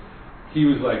voice, he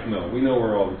was like, no, we know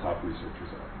where all the top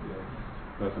researchers are.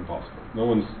 That's impossible. No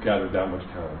one's gathered that much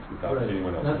talent without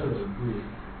anyone else. That's what I agree.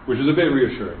 Which is a bit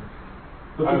reassuring.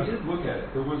 But we did look at it.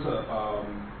 There was a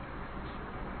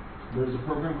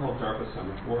program called DARPA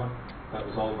Semaphore that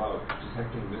was all about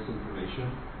detecting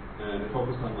misinformation, and it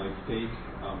focused on like fake,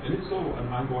 and it's still an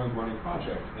ongoing running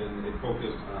project, and it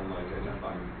focused on like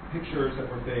identifying pictures that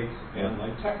were fakes and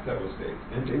like text that was fake.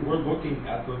 And they were looking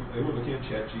at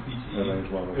ChatGPT in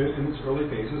its early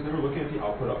phases. They were looking at the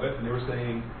output of it, and they were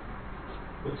saying,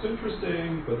 looks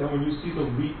interesting, but then when you see the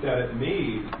leap that it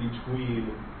made between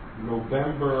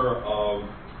November of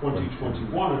 2021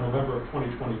 and November of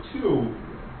 2022,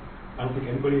 I don't think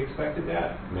anybody expected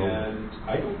that, and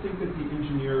I don't think that the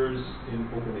engineers in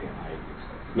OpenAI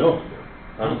expected No.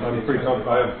 that. I'm pretty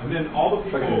confident. And then all the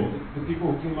people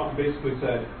who came out and basically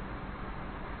said,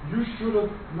 you should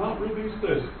have not released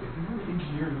this. If you're an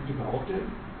engineer who developed it,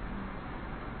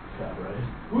 Right.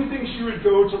 who thinks you would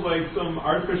go to like some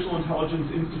artificial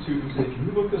intelligence institute and say, can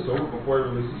you look this over before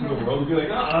I release it to the world? And be like,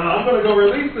 I'm going to go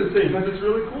release this thing because it's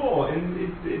really cool and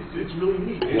it's really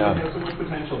neat. It has so much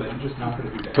potential that you're just not going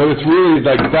to do that. So it's really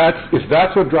like if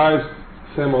that's what drives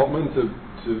Sam Altman to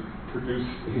produce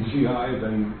AGI,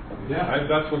 then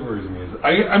that's what worries me.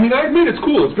 I mean, I admit it's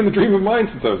cool. It's been a dream of mine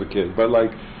since I was a kid, but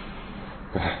like,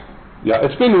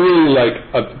 it's been really like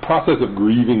a process of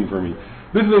grieving for me.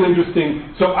 This is an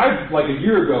interesting, so like a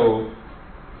year ago,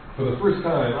 for the first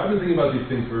time, I've been thinking about these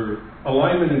things for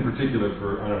alignment in particular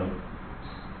for, I don't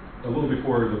know, a little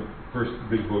before the first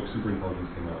big book,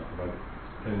 Superintelligence, came out, about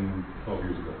 10, 12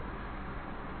 years ago.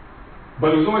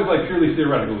 But it was always like purely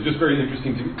theoretical. It was just very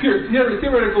interesting to me.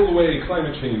 Theoretical the way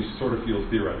climate change sort of feels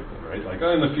theoretical, right? Like,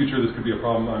 in the future this could be a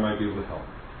problem, I might be able to help.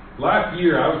 Last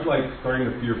year, I was like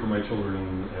starting to fear for my children,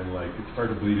 and like it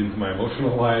started to bleed into my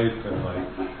emotional life, and like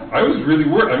I was really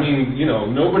worried. I mean,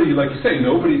 nobody, like you say,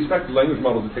 nobody expected language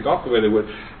models to take off the way they would,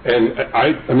 and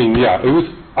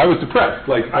I was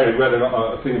depressed. Like I had read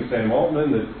a thing of Sam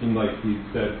Altman that seemed like he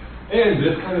said, and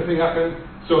this kind of thing happened.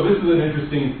 So this is an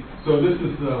interesting. So this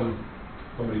is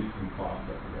somebody from Fox.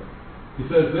 He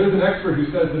says there's an expert who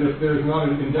says that if there's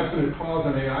not an indefinite pause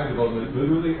on AI development,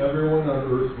 literally everyone on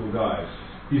Earth will die.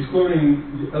 He's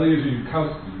quoting Eliezer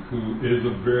Yudkowsky, who is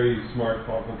a very smart,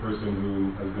 thoughtful person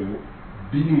who has been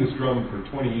beating this drum for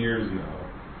 20 years now.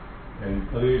 And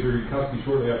Eliezer Yudkowsky,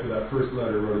 shortly after that first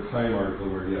letter, wrote a Time article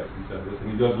where, he said this,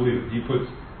 and he does believe it. He puts,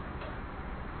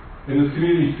 in this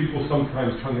community, people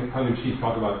sometimes tongue-in-cheek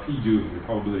talk about P-doom, the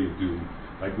probability of doom.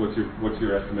 Like, what's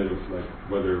your estimate of like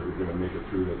whether we're going to make it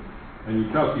through it? And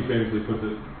Yudkowsky famously puts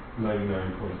it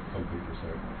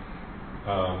 99-point-something%.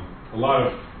 A lot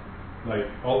of like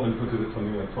Altman puts it at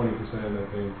something like 20%, I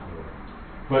think.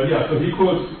 But so he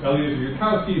quotes Eliezer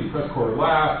Yudkowsky, the press corps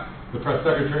laughs, the press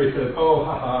secretary says, oh,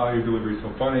 haha, your delivery's so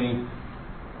funny.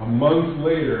 A month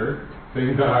later,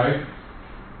 same guy,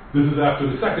 this is after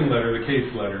the second letter, the case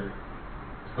letter.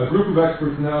 A group of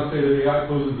experts now say that AI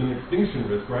poses an extinction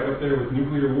risk right up there with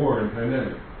nuclear war and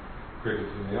pandemic.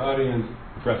 Crickets in the audience.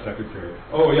 The press secretary.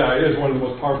 Oh yeah, it is one of the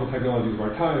most powerful technologies of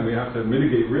our time. We have to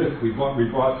mitigate risk. We brought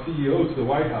CEOs to the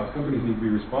White House. Companies need to be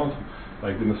responsible.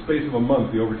 Like in the space of a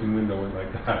month, the Overton window went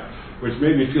like that, which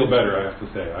made me feel better. I have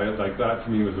to say, that to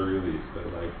me was a relief.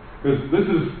 But like, because this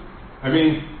is, I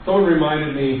mean, someone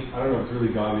reminded me. I don't know, it's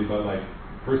really gaudy, but like,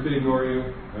 first they ignore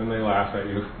you, then they laugh at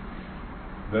you,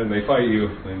 then they fight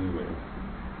you, then you win.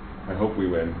 I hope we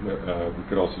win. We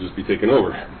could also just be taken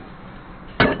over.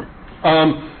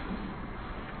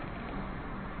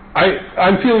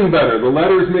 I'm feeling better. The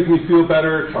letters make me feel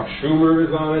better. Chuck Schumer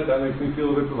is on it. That makes me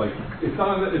feel a bit like it's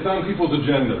on people's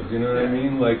agendas. You know what I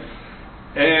mean? Like,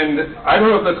 and I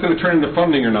don't know if that's going to turn into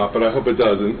funding or not, but I hope it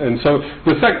does. And so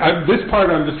this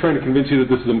part, I'm just trying to convince you that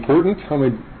this is important.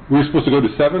 We're supposed to go to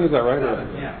 7. Is that right?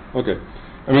 Yeah. Okay.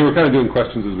 I mean, we're kind of doing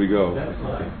questions as we go. That's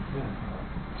fine.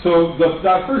 Yeah. So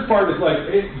that first part is like,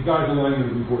 hey, you guys, alignment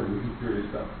is important. This is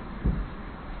serious stuff.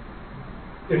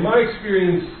 In my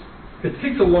experience, it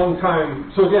takes a long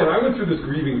time. So again, I went through this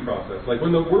grieving process. Like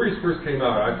when the worries first came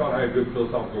out, I thought I had good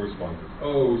philosophical responses.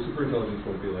 Oh, superintelligence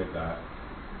won't be like that.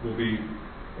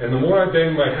 And the more I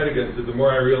banged my head against it, the more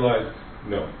I realized,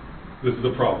 no, this is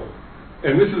a problem.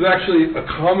 And this is actually a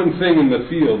common thing in the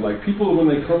field. Like people, when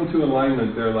they come to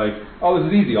alignment, they're like, oh, this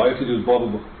is easy. All you have to do is blah,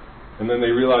 blah, blah. And then they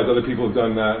realize other people have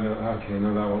done that, and okay,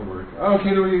 no, that won't work.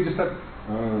 Okay, no, you just have,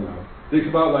 I don't know. It takes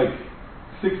about like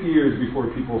 6 years before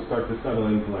people start to settle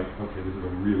into like, okay, this is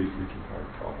a really freaking hard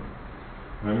problem.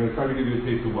 And I'm going to try to give you a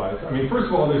taste of why. I mean, first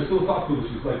of all, there's philosophical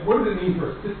issues. Like, what does it mean for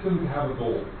a system to have a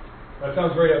goal? That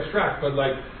sounds very abstract, but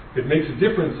like, It makes a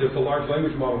difference if the large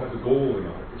language model has a goal or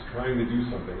not. It's trying to do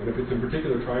something. And if it's in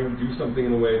particular trying to do something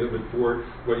in a way that would thwart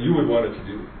what you would want it to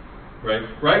do. Right?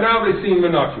 Right now they seem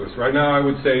innocuous. Right now I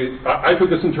would say, I put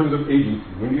this in terms of agency.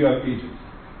 When do you have agents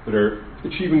that are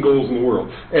achieving goals in the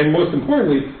world? And most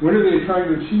importantly, when are they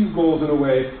trying to achieve goals in a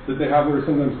way that they have what are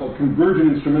sometimes called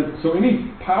convergent instrumentals? So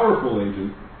any powerful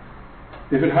agent,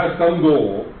 if it has some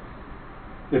goal,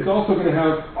 it's also going to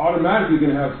have, automatically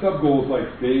going to have sub-goals like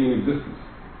staying in existence.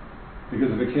 Because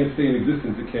if it can't stay in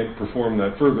existence, it can't perform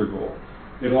that further goal.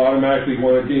 It'll automatically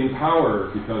want to gain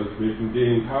power, because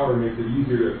gaining power makes it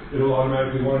easier. It'll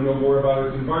automatically want to know more about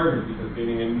its environment, because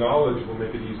gaining in knowledge will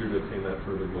make it easier to attain that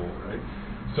further goal, right?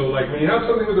 So like when you have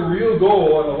something with a real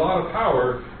goal and a lot of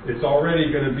power, it's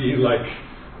already going to be like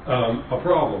a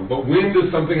problem. But when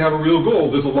does something have a real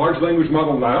goal? Does a large language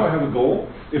model now have a goal?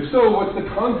 If so, what's the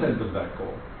content of that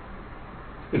goal?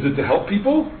 Is it to help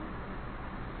people?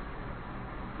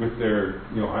 With their,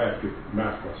 I ask it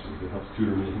math questions. It helps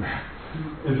tutor me in math.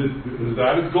 Is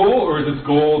that its goal? Or is its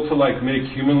goal to like make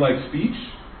human-like speech?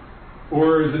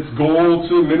 Or is its goal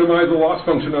to minimize the loss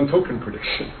function on token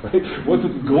prediction? Right? What's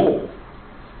its goal?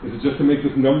 Is it just to make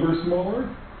this number smaller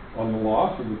on the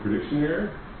loss of the prediction error?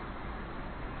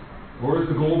 Or is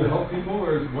the goal to help people?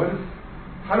 Or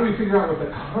how do we figure out what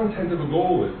the content of a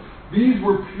goal is? These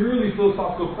were purely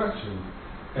philosophical questions,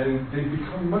 and they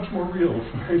become much more real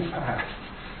very fast.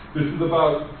 This is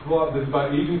about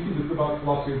agency, this is about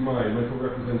philosophy of mind, mental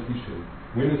representation.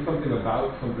 When is something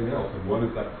about something else, and what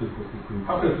is that physical system?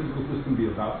 How can a physical system be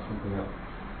about something else?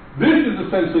 This is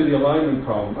essentially the alignment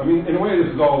problem. I mean, in a way,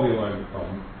 this is all the alignment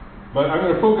problem. But I'm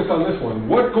going to focus on this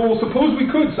one. What goal, suppose we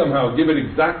could somehow give it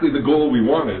exactly the goal we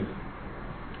wanted,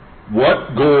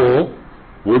 what goal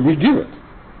would we give it?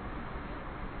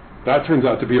 That turns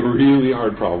out to be a really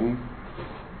hard problem.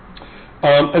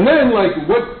 And then,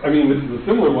 this is a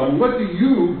similar one.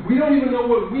 We don't even know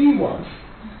what we want.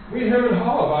 We hem and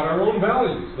haw about our own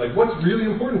values. Like, what's really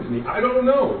important to me? I don't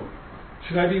know.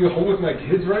 Should I be home with my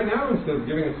kids right now instead of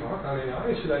giving a talk on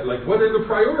AI? What are the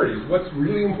priorities? What's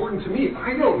really important to me?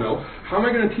 I don't know. How am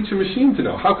I going to teach a machine to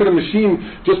know? How could a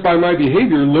machine, just by my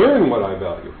behavior, learn what I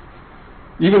value?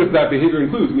 Even if that behavior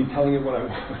includes me telling it what I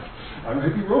want. I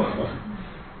might be wrong.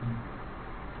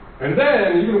 And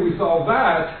then, even if we solve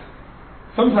that,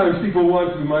 sometimes people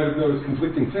we might have noticed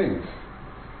conflicting things.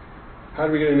 How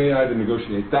do we get an AI to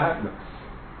negotiate that mess?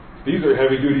 These are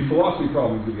heavy-duty philosophy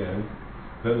problems again,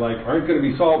 that aren't going to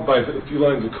be solved by a few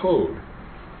lines of code.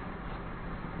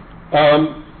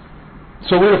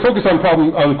 So we're going to focus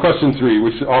on question 3,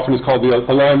 which often is called the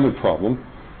alignment problem.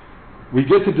 We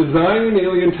get to design an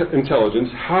alien intelligence.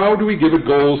 How do we give it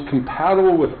goals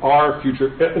compatible with our future,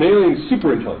 an alien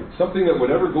superintelligence, something that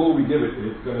whatever goal we give it,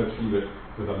 it's going to achieve it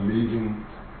with amazing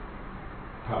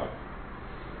power.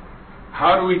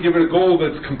 How do we give it a goal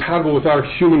that's compatible with our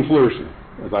human flourishing,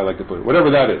 as I like to put it,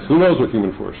 whatever that is. Who knows what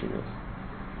human flourishing is?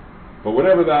 But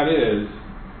whatever that is,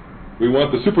 we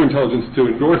want the superintelligence to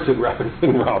endorse it rather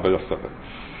than rob us of it.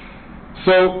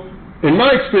 So, in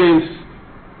my experience,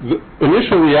 the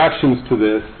initial reactions to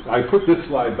this, I put this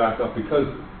slide back up because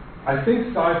I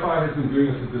think sci-fi has been doing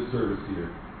us a disservice here.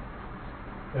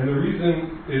 And the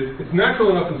reason is, it's natural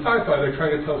enough in sci-fi, they're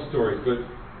trying to tell stories, but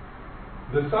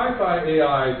the sci-fi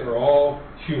AIs are all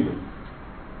human,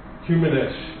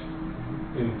 humanish,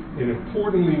 in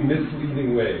importantly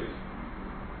misleading ways.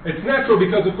 It's natural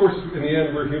because, of course, in the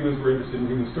end, we're humans, we're interested in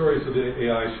human stories, so the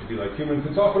AI should be like humans.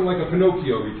 It's often like a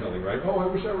Pinocchio retelling, right? Oh, I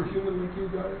wish I were human like you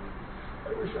guys.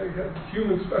 I wish I had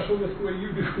human specialness the way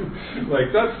you do.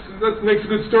 That makes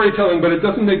good storytelling, but it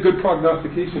doesn't make good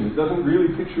prognostication. It doesn't really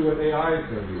picture what AI is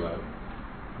going to be like,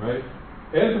 right?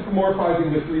 Anthropomorphizing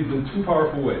misleads in two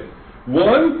powerful ways.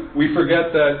 One, we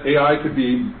forget that AI could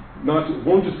be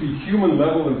won't just be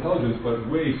human-level intelligence, but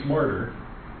way smarter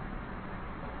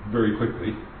very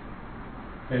quickly.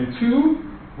 And two,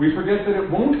 we forget that it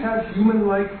won't have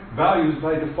human-like values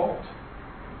by default.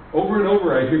 Over and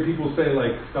over, I hear people say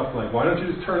stuff like, why don't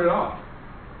you just turn it off?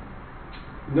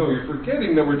 No, you're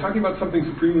forgetting that we're talking about something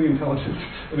supremely intelligent.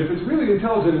 And if it's really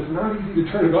intelligent, it's not easy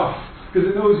to turn it off, because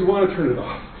it knows you want to turn it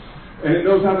off. And it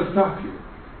knows how to stop you.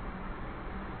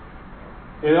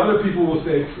 And other people will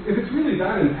say, if it's really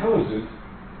that intelligent,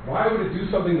 why would it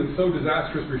do something that's so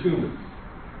disastrous for humans?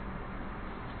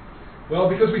 Well,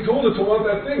 because we told it to want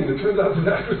that thing that turns out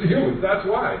disastrous to humans. That's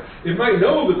why. It might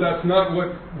know that that's not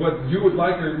what you would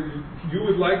like or you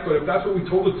would like, but if that's what we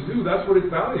told it to do, that's what its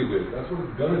value is. That's what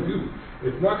it's going to do.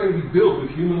 It's not going to be built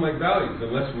with human-like values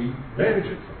unless we manage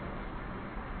it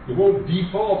somehow. It won't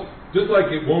default, just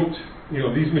like it won't,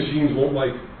 these machines won't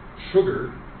like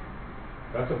sugar.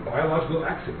 That's a biological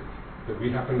accident. that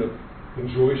we happen to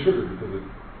enjoy sugar because it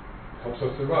helps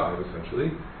us survive,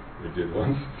 essentially. It did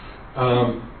once.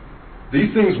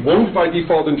 These things won't by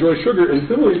default enjoy sugar, and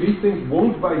similarly, these things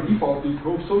won't by default be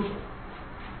pro-social.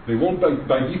 They won't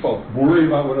by default worry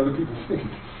about what other people think.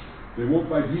 They won't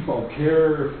by default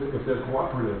care if they're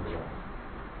cooperative at all.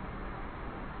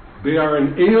 They are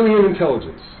an alien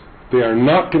intelligence. They are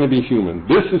not going to be human.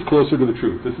 This is closer to the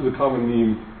truth. This is a common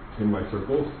meme in my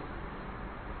circles.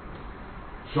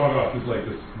 Shoggoth is like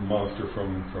this monster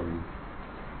from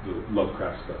the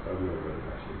Lovecraft stuff. I've never read it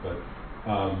actually, but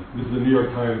this is a New York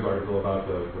Times article about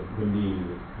the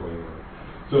meme that's going on.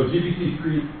 So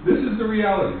GPT-3, this is the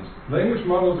reality. Language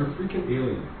models are freaking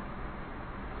alien.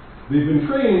 They've been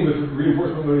trained with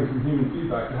reinforcement learning from human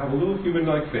feedback to have a little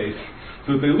human-like face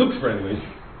so that they look friendly,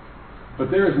 but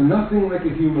there is nothing like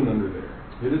a human under there.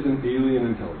 It is an alien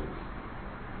intelligence.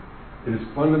 It is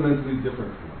fundamentally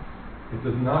different from us. It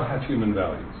does not have human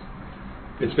values.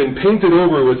 It's been painted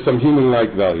over with some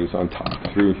human-like values on top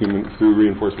through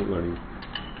reinforcement learning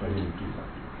by human feedback.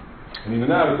 And even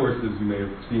that, of course, as you may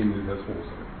have seen, it has holes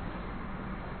in it.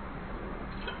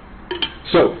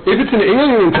 So, if it's an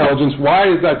alien intelligence, why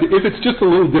is that? If it's just a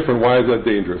little different, why is that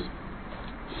dangerous?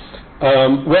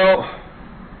 Well,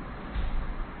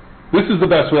 this is the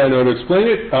best way I know to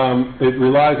explain it. It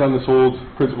relies on this old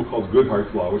principle called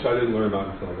Goodhart's law, which I didn't learn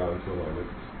about until I got into alignment.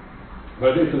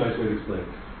 But I think it's a nice way to explain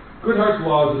it. Goodhart's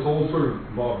law is this old sort of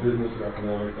law of business or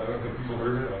economics. I don't know if people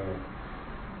heard of it. I don't know.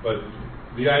 But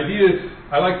the idea is,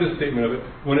 I like this statement of it.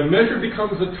 When a measure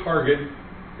becomes a target,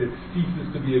 it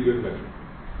ceases to be a good measure.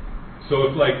 So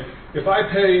if I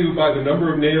pay you by the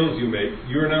number of nails you make,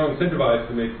 you are now incentivized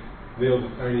to make nails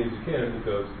as tiny as you can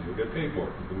because you'll get paid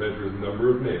for it. The measure is the number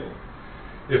of nails.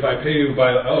 If I pay you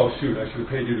by, oh shoot, I should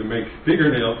have paid you to make bigger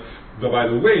nails, but by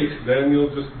the weight, then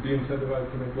you'll just be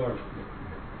incentivized to make large nails.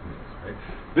 Right?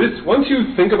 This, once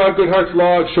you think about Goodhart's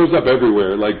law, it shows up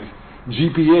everywhere. Like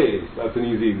GPAs, that's an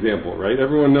easy example, right?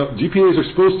 Everyone knows GPAs are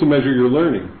supposed to measure your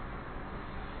learning,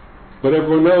 but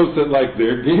everyone knows that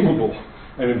they're gameable.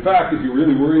 And in fact, if you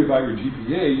really worry about your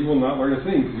GPA, you will not learn a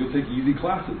thing because you'll take easy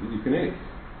classes that you can ace.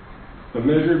 The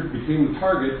measure became the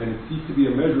target, and it ceased to be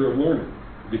a measure of learning.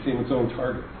 It became its own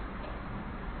target.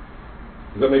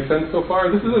 Does that make sense so far?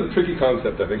 This is a tricky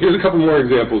concept, I think. Here's a couple more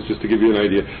examples just to give you an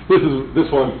idea. This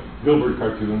one, Dilbert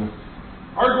cartoon.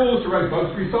 Our goal is to write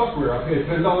bug-free software. I'll pay a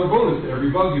 $10 bonus to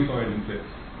every bug you find and fix.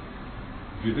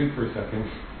 If you think for a second,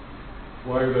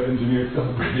 why are the engineers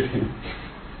celebrating?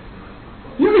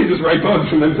 You may just write bugs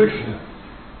and then fix them.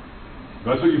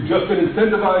 That's what you've just been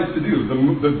incentivized to do.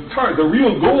 The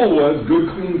real goal was good,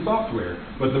 clean software,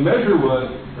 but the measure was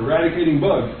eradicating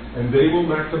bugs, and they will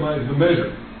maximize the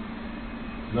measure,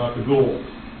 not the goal,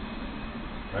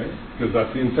 right? Because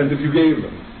that's the incentive you gave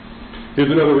them.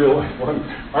 Here's another real life one.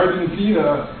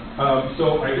 Argentina.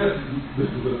 So I guess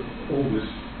this is the oldest.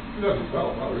 2012.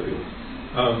 Wow, really old.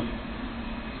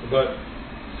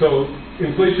 So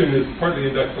inflation is partly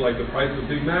indexed to the price of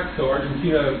Big Mac. So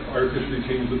Argentina artificially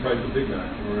changed the price of Big Mac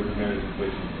in order to manage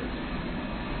inflation.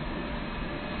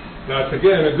 That's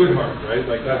again a Goodhart, right?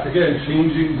 That's again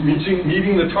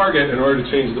meeting the target in order to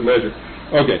change the measure.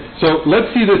 Okay, so let's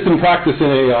see this in practice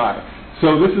in AI.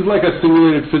 So this is like a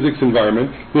simulated physics environment.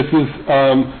 This is,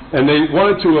 and they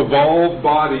wanted to evolve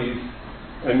bodies,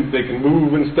 and they can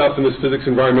move and stuff in this physics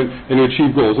environment and to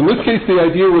achieve goals. In this case, the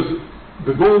idea was,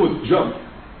 the goal was jump.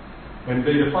 And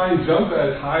they defined jump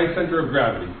as high center of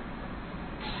gravity.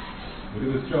 Look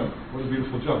at this jump. What a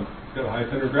beautiful jump. It's got a high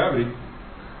center of gravity.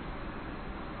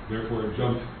 Therefore, it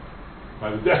jumped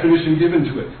by the definition given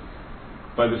to it.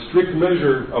 By the strict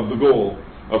measure of the goal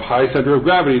of high center of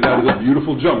gravity, that is a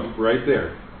beautiful jump right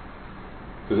there.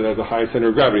 Because it has a high center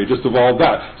of gravity. It just evolved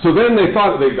that. So then they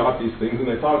got these things, and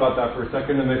they thought about that for a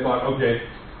second, and they thought, okay,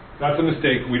 that's a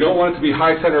mistake. We don't want it to be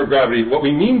high center of gravity. What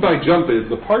we mean by jump is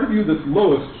the part of you that's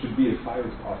lowest should be as high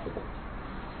as possible.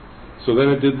 So then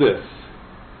it did this.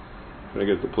 Did I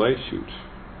get to play? Shoot.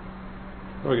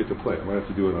 How do I get to play? I might have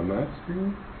to do it on that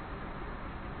screen.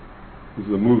 This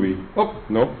is a movie. Oh,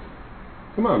 no.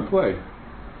 Come on, play.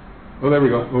 Oh, there we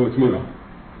go. Oh, it's moving.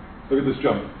 Look at this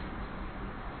jump.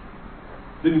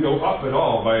 Didn't go up at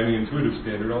all by any intuitive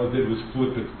standard. All it did was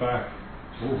flip its back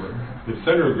over. The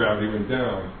center of gravity went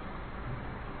down.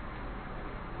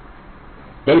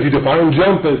 But if you define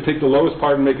jump as take the lowest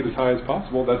part and make it as high as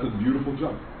possible, that's a beautiful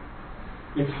jump.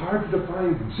 It's hard to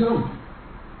define jump.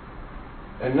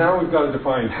 And now we've got to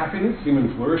define happiness,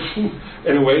 human flourishing,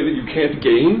 in a way that you can't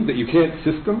game, that you can't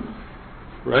system.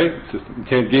 Right? System. You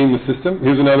can't game the system.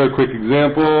 Here's another quick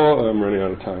example. I'm running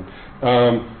out of time.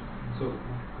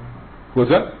 What's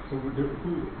that? So what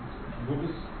was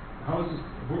how is this,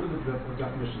 what are the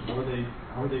definitions? How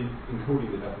are they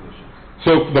encoding the definitions?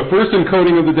 So the first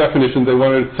encoding of the definition, they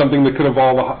wanted something that could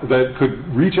evolve, that could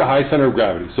reach a high center of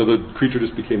gravity, so the creature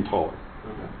just became taller.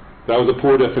 Okay. That was a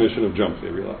poor definition of jump,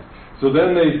 they realized. So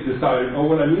then they decided, oh,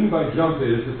 what I mean by jump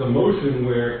is it's a motion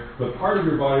where the part of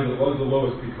your body that was the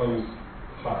lowest becomes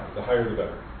high. The higher the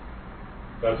better.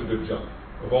 That's a good jump.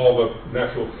 Of all the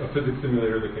natural physics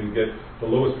simulator that can get the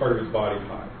lowest part of its body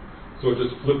high. So it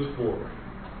just flipped forward,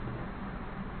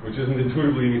 which isn't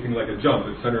intuitively anything like a jump.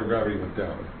 Its center of gravity went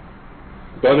down.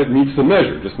 But it meets the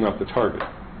measure, just not the target.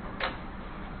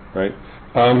 Right?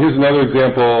 Here's another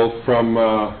example from,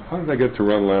 how did I get to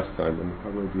run last time? And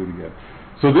how do I do it again?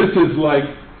 So this is like,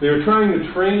 they're trying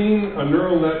to train a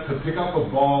neural net to pick up a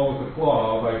ball with a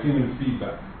claw by human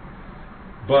feedback.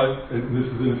 But, and this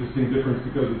is an interesting difference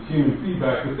because it's human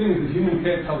feedback, the thing is the human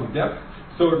can't tell the depth,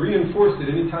 so it reinforced it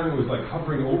any time it was like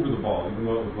hovering over the ball, even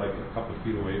though it was like a couple of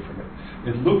feet away from it.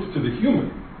 It looked to the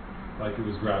human like it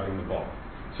was grabbing the ball.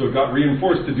 So it got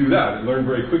reinforced to do that. It learned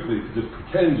very quickly to just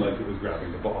pretend like it was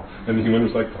grabbing the ball. And the human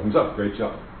was like, thumbs up, great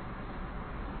job.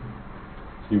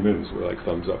 Humans were like,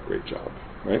 thumbs up, great job.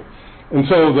 Right? And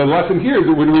so the lesson here is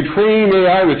that when we train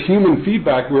AI with human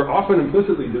feedback, we're often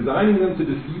implicitly designing them to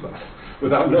deceive us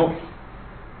without knowing.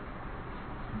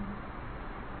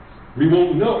 We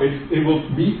won't know. It will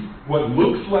meet what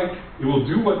looks like, it will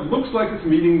do what looks like it's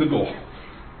meeting the goal.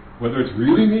 Whether it's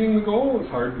really meeting the goal,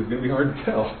 it's going to be hard to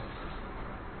tell.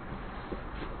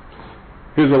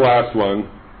 Here's the last one.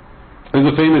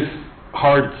 There's a famous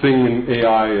hard thing in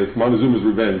AI is Montezuma's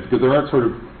revenge, because there aren't sort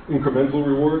of incremental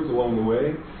rewards along the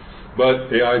way, but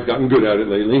AI has gotten good at it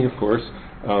lately, of course,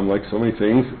 like so many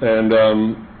things.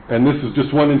 And this is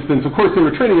just one instance. Of course, they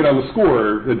were training it on the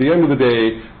score. At the end of the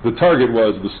day, the target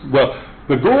was,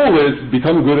 the goal is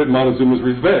become good at Montezuma's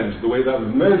revenge. The way that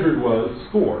was measured was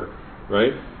score,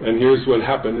 right? And here's what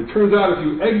happened. It turns out if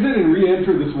you exit and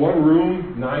re-enter this one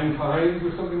room 9 times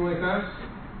or something like that,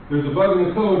 there's a bug in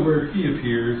the code where a key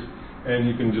appears, and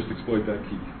you can just exploit that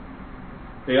key.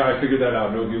 AI figured that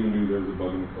out. No human knew there was a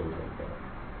bug in the code like that.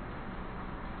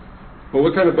 But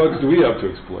what kind of bugs do we have to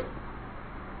exploit?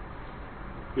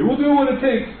 It will do what it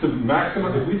takes to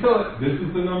maximize. If we tell it, this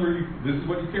is the number, this is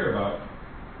what you care about,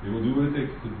 it will do what it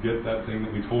takes to get that thing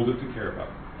that we told it to care about.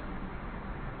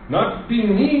 Not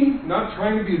being mean, not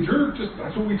trying to be a jerk, just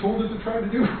that's what we told it to try to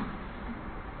do.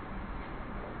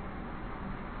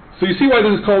 So you see why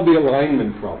this is called the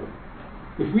alignment problem.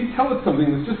 If we tell it something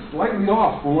that's just slightly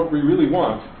off from what we really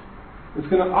want, it's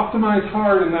going to optimize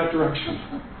hard in that direction.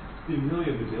 The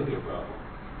Amelia Bedelia problem.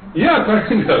 Yeah, kind of.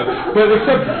 But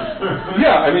except,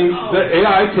 yeah, I mean, the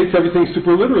AI takes everything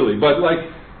super literally. But like,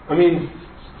 I mean,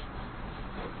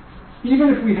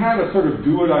 even if we had a sort of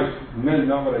do what I meant,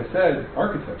 not what I said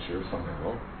architecture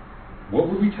somehow, what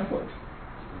would we tell it?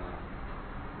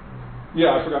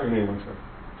 Yeah, I forgot your name, I'm sorry.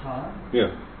 Todd?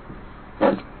 Yeah.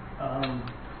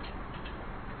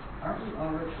 Aren't we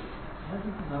already,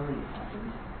 hasn't this already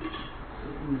happened?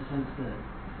 In the sense that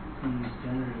these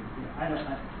generative,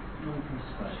 no interest,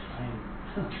 but I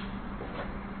am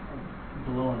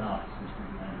blown off since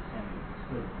my understanding of this.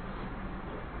 But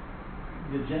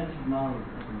the generative models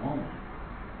at the moment,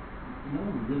 no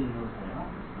one really knows how they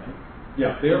operate, right?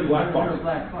 Yeah, they are black boxes. They're a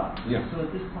black box. Yeah. So at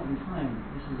this point in time,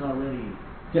 this is already...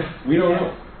 Yeah, we don't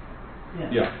know.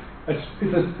 Yeah.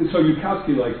 So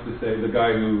Yudkowsky likes to say, the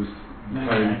guy who's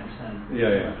 99%.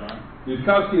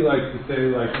 Yudkowsky likes to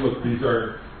say, like, look, these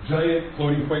are giant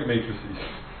floating point matrices.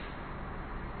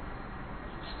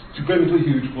 Stupendously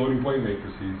huge floating point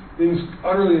matrices.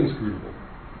 Utterly inscrutable.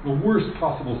 The worst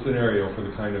possible scenario for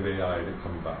the kind of AI to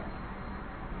come about.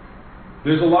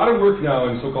 There's a lot of work now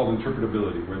in so-called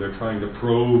interpretability, where they're trying to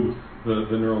probe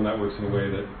the neural networks in a way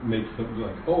that makes them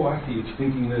like, oh, I see, it's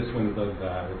thinking this when it does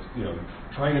that. It's,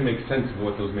 trying to make sense of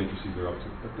what those matrices are up to.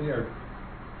 But they are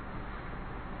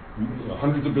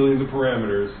hundreds of billions of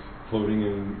parameters floating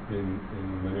in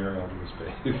linear algebra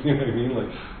space. You know what I mean?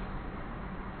 Like,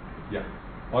 yeah,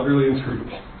 utterly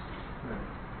inscrutable.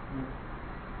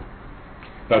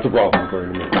 That's a problem,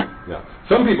 according to me. Yeah.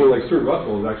 Some people, like Stuart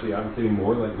Russell, is actually advocating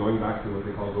more like going back to what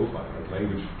they call GoFi, like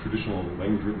traditional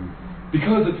language written,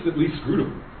 because it's at least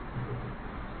scrutable.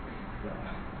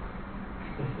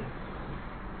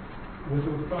 With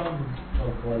the problem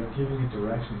of like giving it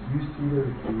directions, do you see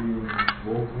there being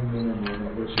local minimum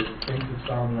at which it thinks it's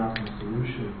found an optimal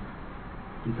solution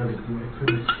because it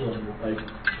could explore like?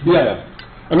 Yeah.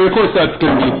 I mean, of course, that's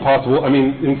going to be possible. I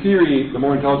mean, in theory, the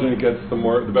more intelligent it gets, the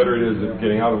better it is at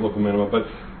getting out of local minimum. But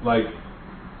like,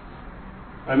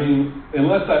 I mean,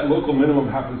 unless that local minimum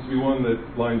happens to be one that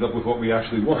lines up with what we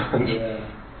actually want,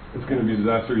 it's going to be a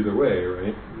disaster either way,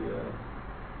 right? Yeah.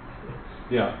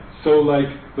 Yeah. So like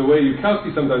the way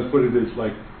Yudkowsky sometimes put it is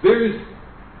like there's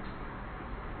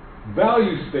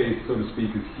value space, so to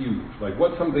speak, is huge. Like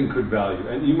what something could value.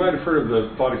 And you might have heard of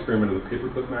the thought experiment of the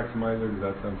paperclip maximizer. Does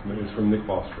that sound familiar? It's from Nick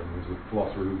Bostrom, who's a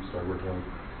philosopher who started working on it.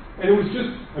 And it was just,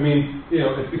 I mean, you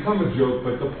know, it's become a joke,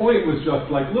 but the point was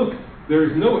just like, look, there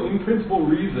is no in principle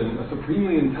reason a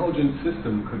supremely intelligent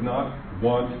system could not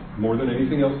want more than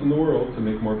anything else in the world to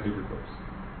make more paperclips.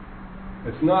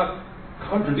 It's not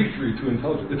contradictory to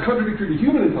intelligence. It's contradictory to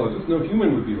human intelligence. No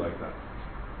human would be like that.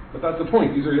 But that's the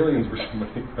point. These are aliens for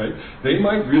somebody, right? They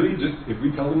might really just, if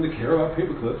we tell them to care about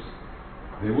paperclips,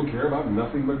 they will care about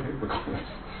nothing but paperclips.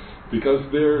 Because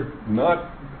they're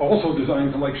not also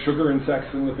designed to like sugar and sex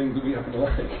and the things that we happen to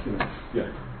like. You know? Yeah.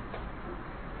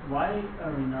 Why is the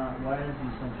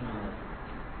assumption that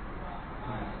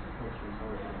cultures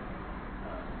or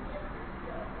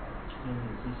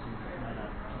alien systems might not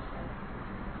just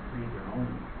create their own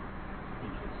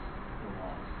interests or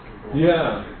laws?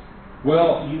 Yeah.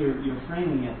 Well, your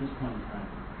framing at this point in time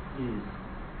is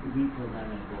we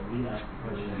program it or we ask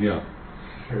questions. Yeah.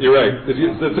 You're right.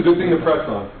 That's a good thing to press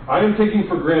on. I am taking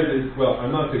for granted, well,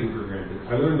 I'm not taking for granted.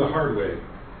 I learned the hard way.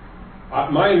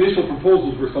 My initial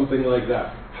proposals were something like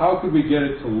that. How could we get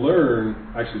it to learn,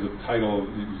 actually the title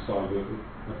you saw, a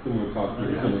similar talk,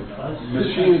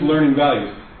 machines learning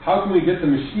values. How can we get the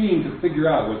machine to figure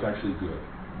out what's actually good,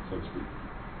 so to speak?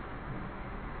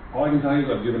 All I can tell you is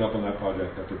I've given up on that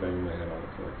project after banging my head on it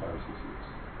for like 5 or 6 years.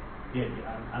 Yeah,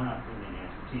 I'm not giving any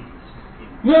expertise. It's just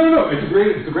No. It's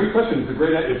a great question.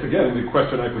 It's again the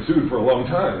question I pursued for a long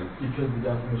time. Because the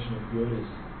definition of good is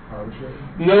arbitrary?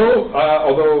 No,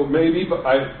 although maybe, but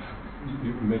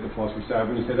you make a philosopher sad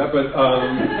when you say that, but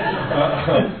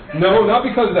no, not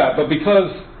because of that, but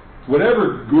because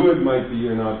whatever good might be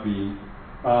or not be,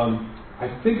 I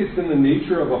think it's in the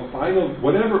nature of a final,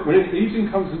 when an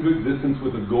agent comes into existence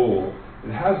with a goal,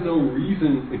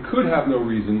 it could have no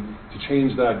reason to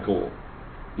change that goal,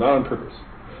 not on purpose.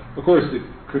 Of course, it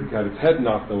could have its head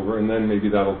knocked over, and then maybe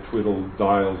that'll twiddle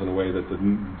dials in a way that the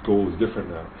goal is different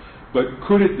now. But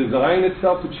could it design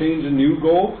itself to change a new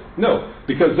goal? No,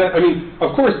 because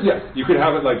of course, yes, you could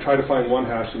have it like try to find one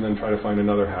hash and then try to find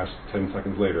another hash 10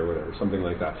 seconds later or whatever, something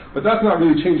like that. But that's not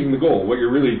really changing the goal. What it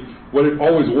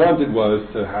always wanted was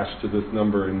to hash to this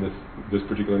number and this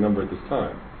particular number at this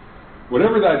time.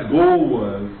 Whatever that goal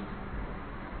was,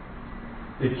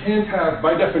 it can't have,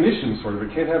 by definition,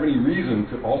 it can't have any reason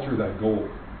to alter that goal.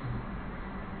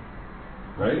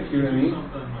 Right? You know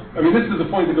what I mean? This is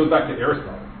the point that goes back to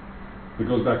Aristotle. It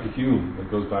goes back to Hume.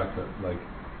 It goes back to,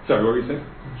 sorry, what were you saying?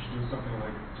 You should do something like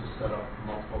just set up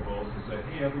multiple goals and say,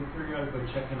 hey, every periodically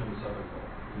check in on this other goal.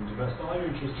 And divest all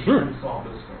your interest in trying to solve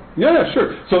this goal. Yeah,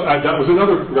 sure. So that was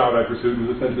another route I pursued,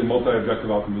 was essentially multi-objective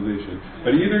optimization.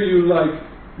 And either you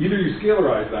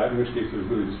scalarize that, in which case there's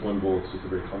really just one goal, it's just a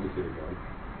very complicated one.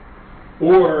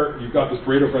 Or you've got this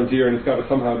Pareto frontier and it's got to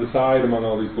somehow decide among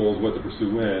all these goals what to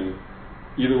pursue when.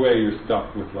 Either way, you're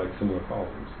stuck with similar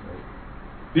problems. Right?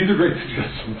 These are great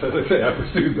suggestions. As I say, I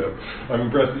pursued them. I'm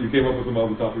impressed that you came up with them off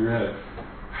the top of your head.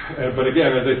 But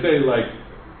again, as I say,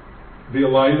 the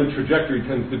alignment trajectory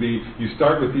tends to be, you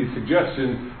start with these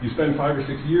suggestions, you spend 5 or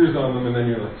 6 years on them, and then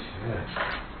you're like, shit.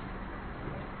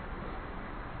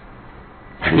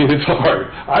 It's hard.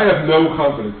 I have no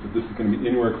confidence that this is going to be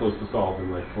anywhere close to solved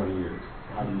in 20 years.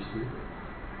 How do you sleep?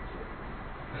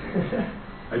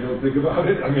 I don't think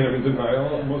about it. I'm in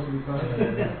denial most of the time.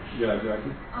 Yeah,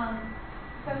 Jackie?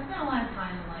 So I've spent a lot of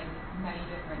time in many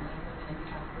different women in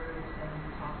tech groups and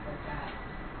talks like that.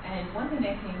 And one thing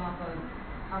that came up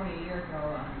probably a year ago,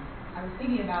 I was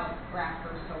thinking about graft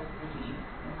versus host disease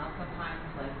and how sometimes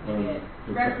you get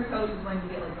graft versus host is when you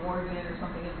get an organ or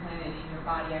something implanted in your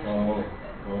body actually fix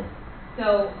it.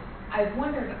 So I've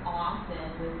wondered often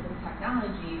with the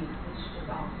technology, which is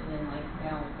often in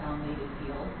balanced dominated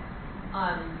fields,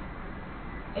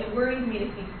 it worries me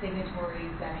to see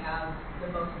signatories that have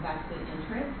the most vested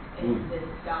interest in this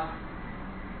stuff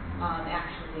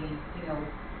actually,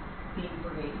 being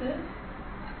pervasive.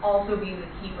 Also being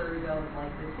the keepers of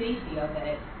the safety of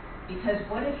it, because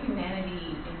what if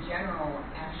humanity in general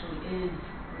actually is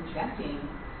rejecting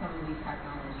some of these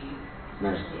technologies,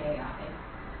 especially AI,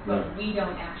 but we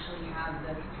don't actually have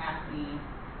the capacity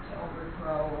to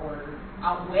overthrow or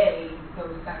outweigh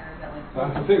those centers that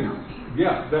that's the thing.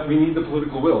 Yeah, that we need the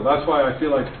political will. That's why I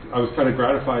feel like I was kind of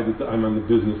gratified that I'm on the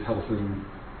business, health, and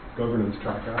governance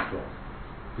track after all.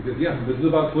 Because this is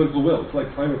about political will. It's like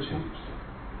climate change.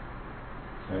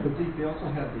 Right? But they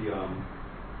also had the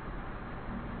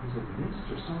was it NIST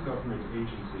or some government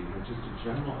agency, just a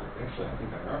general, actually I think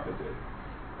IARPA did,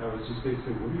 that was just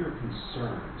basically, what are your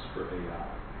concerns for AI?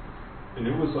 And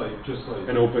it was like, just like...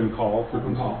 An open call for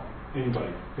Open call.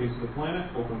 Anybody, face of the planet,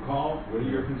 open call, what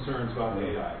are your concerns about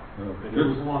the AI? And it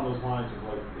was along those lines of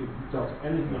like, it dealt to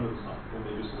anything under the sun, and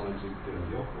they just wanted to get a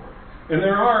feel for it. And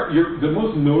there are, the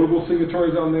most notable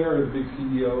signatories on there are the big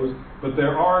CEOs, but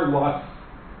there are lots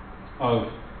of,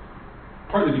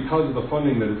 partly because of the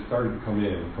funding that has started to come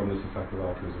in from this effective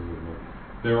altruism movement,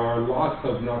 there are lots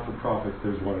of not-for-profits.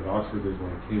 There's one at Oxford, there's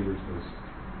one at Cambridge, there's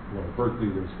one at Berkeley,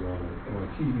 there's one at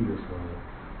MIT, there's one at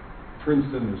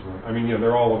Princeton, there's one, I mean,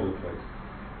 they're all over the place.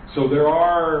 So there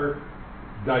are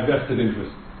divested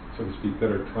interests, so to speak,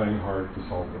 that are trying hard to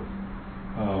solve this.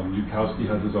 Yudkowsky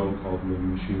has his own called the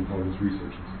Machine Intelligence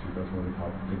Research Institute. That's one of the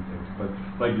top think tanks. But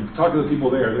like, you talk to the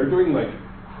people there, they're doing like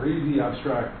crazy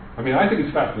abstract. I mean, I think it's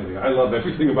fascinating. I love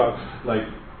everything about, like,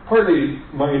 partly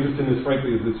my interest in this,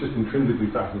 frankly, is it's just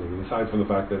intrinsically fascinating, aside from the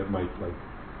fact that it might like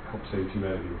help save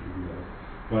humanity if you do that.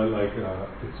 But like,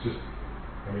 it's just,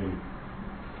 I mean,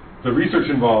 the research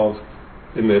involved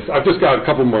in this. I've just got a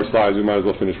couple more slides. We might as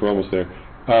well finish. We're almost there.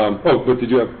 Oh, but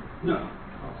did you have? No.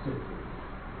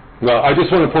 No, I just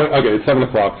want to point. Okay, it's 7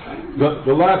 o'clock.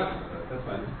 The last. That's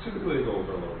fine. Typically it goes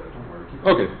over a little bit. Don't worry.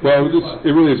 Okay. Well, it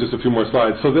really is just a few more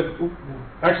slides. So that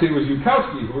actually it was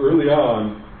Yudkowsky who early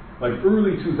on, like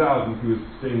early 2000s, he was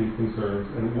stating concerns,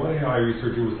 and one AI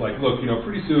researcher was like, "Look,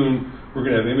 pretty soon we're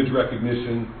going to have image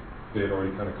recognition." They had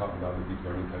already kind of caught about the deep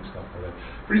learning type stuff. But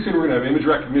pretty soon we're going to have image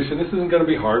recognition. This isn't going to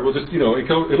be hard. We'll just,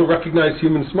 it'll recognize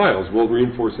human smiles. We'll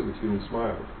reinforce it with human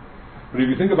smiles. But if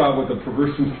you think about what the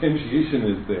perverse instantiation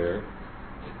is there,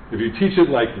 if you teach it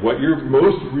like what you're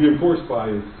most reinforced by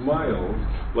is smiles,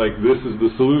 like this is the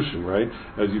solution, right?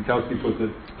 As Yudkowsky puts it,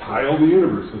 tile the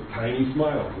universe with tiny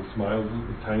smiles, with smiles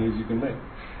as tiny as you can make.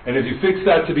 And if you fix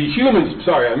that to be human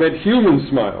smiles.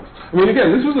 I mean,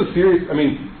 again, this was a serious,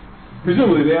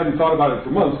 presumably they hadn't thought about it for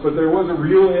months, but there was a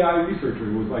real AI researcher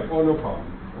who was like, oh, no problem,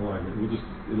 alignment,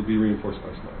 it'll be reinforced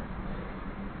by smiles.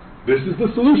 This is the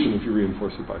solution if you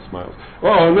reinforce it by smiles.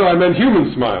 Oh, no, I meant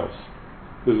human smiles.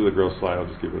 This is a gross slide, I'll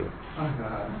just give it a...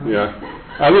 Yeah.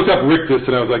 I looked up rictus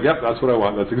and I was like, yep, that's what I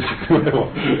want. That's exactly what I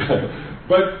want.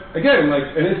 But again,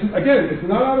 it's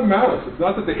not out of malice. It's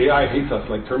not that the AI hates us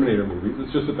like Terminator movies.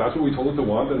 It's just that that's what we told it to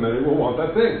want, and then it will want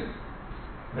that thing.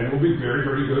 And it will be very,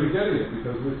 very good at getting it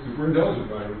because we're super intelligent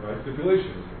by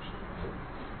stipulation, essentially.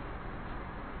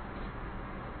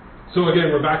 So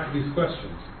again, we're back to these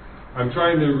questions. I'm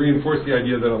trying to reinforce the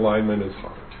idea that alignment is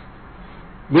hard.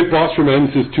 Nick Bostrom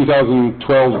ends his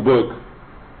 2012 book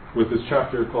with this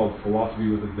chapter called Philosophy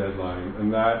with a Deadline,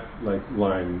 and that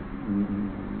line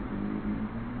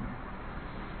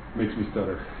makes me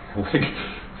stutter.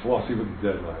 Philosophy with a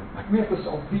deadline. We have to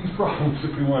solve these problems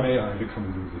if we want AI to come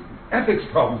into existence. Ethics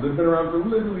problems that have been around for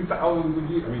literally thousands of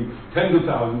years. Tens of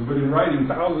thousands, but in writing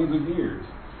thousands of years.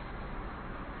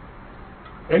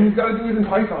 And you've got to do it in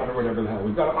Python or whatever the hell.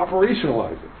 We've got to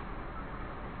operationalize it.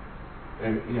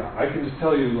 And I can just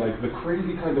tell you, the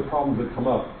crazy kinds of problems that come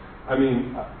up.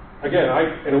 Again,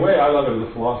 in a way, I love it as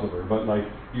a philosopher. But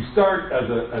you start as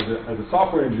a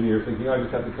software engineer thinking, I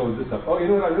just have to code this up. Oh, you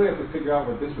know what? I really have to figure out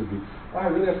what this would be. I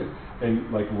really have to.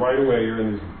 And right away, you're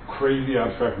in these crazy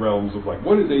abstract realms of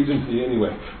what is agency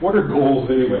anyway? What are goals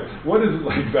anyway? What is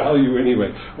value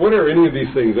anyway? What are any of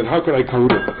these things? And how can I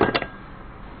code it?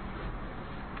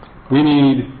 We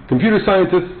need computer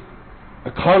scientists,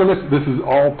 economists. This is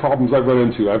all problems I've run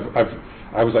into. I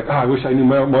was like, I wish I knew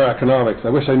more economics. I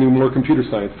wish I knew more computer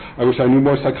science. I wish I knew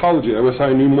more psychology. I wish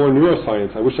I knew more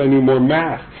neuroscience. I wish I knew more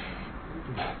math.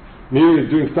 Miri is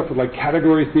doing stuff with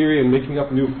category theory and making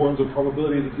up new forms of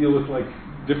probability that deal with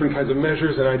different kinds of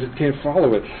measures, and I just can't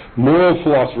follow it. Moral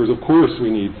philosophers, of course,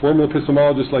 we need. Formal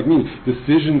epistemologists like me.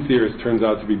 Decision theorists turns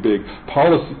out to be big.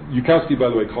 Yudkowsky, by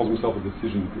the way, calls himself a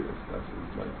decision theorist.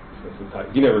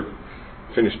 He never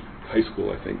finished high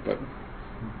school, I think,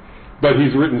 but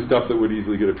he's written stuff that would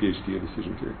easily get a PhD in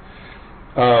decision theory.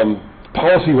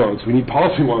 Policy wonks. We need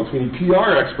policy wonks. We need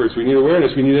PR experts. We need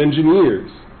awareness. We need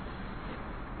engineers.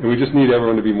 And we just need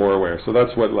everyone to be more aware. So that's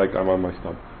what I'm on my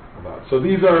stump about. So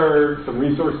these are some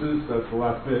resources. That's the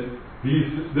last bit.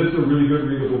 This is a really good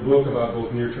readable book about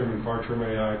both near-term and far-term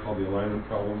AI called The Alignment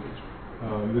Problem.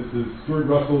 This is Stuart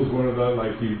Russell is one of the,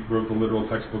 he wrote the literal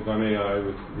textbook on AI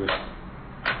with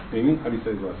Amy? How do you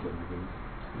say his last name?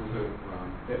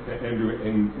 Andrew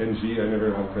Ng. I never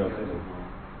know how to pronounce his name.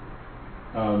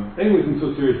 Anyways, I'm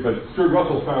so serious, but Stuart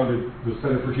Russell founded the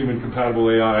Center for Human Compatible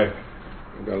AI.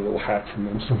 I've got a little hat from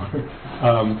them somewhere.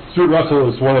 Stuart Russell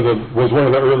was one of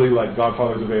the early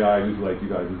godfathers of AI. He's you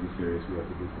guys, this is serious. We have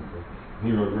to do something. And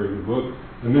he wrote a very good book.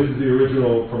 And this is the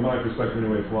original, from my perspective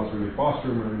anyway, philosopher Nick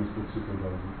Bostrom writing this book,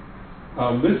 Superintelligence.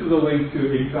 This is a link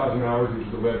to 80,000 Hours, which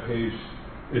is a web page.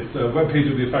 It's a web page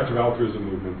of the effective altruism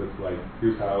movement. That's like,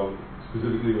 here's how,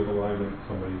 specifically with alignment,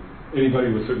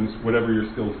 anybody with whatever your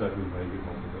skill set is, they can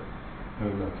help with it.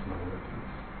 And that's my web page.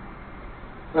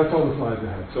 That's all the slides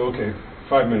I had. So, okay,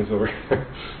 5 minutes over.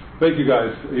 Thank you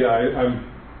guys. Yeah,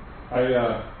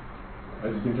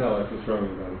 as you can tell, I feel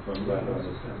strongly about it, so I'm glad.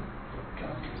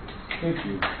 Thank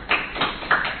you.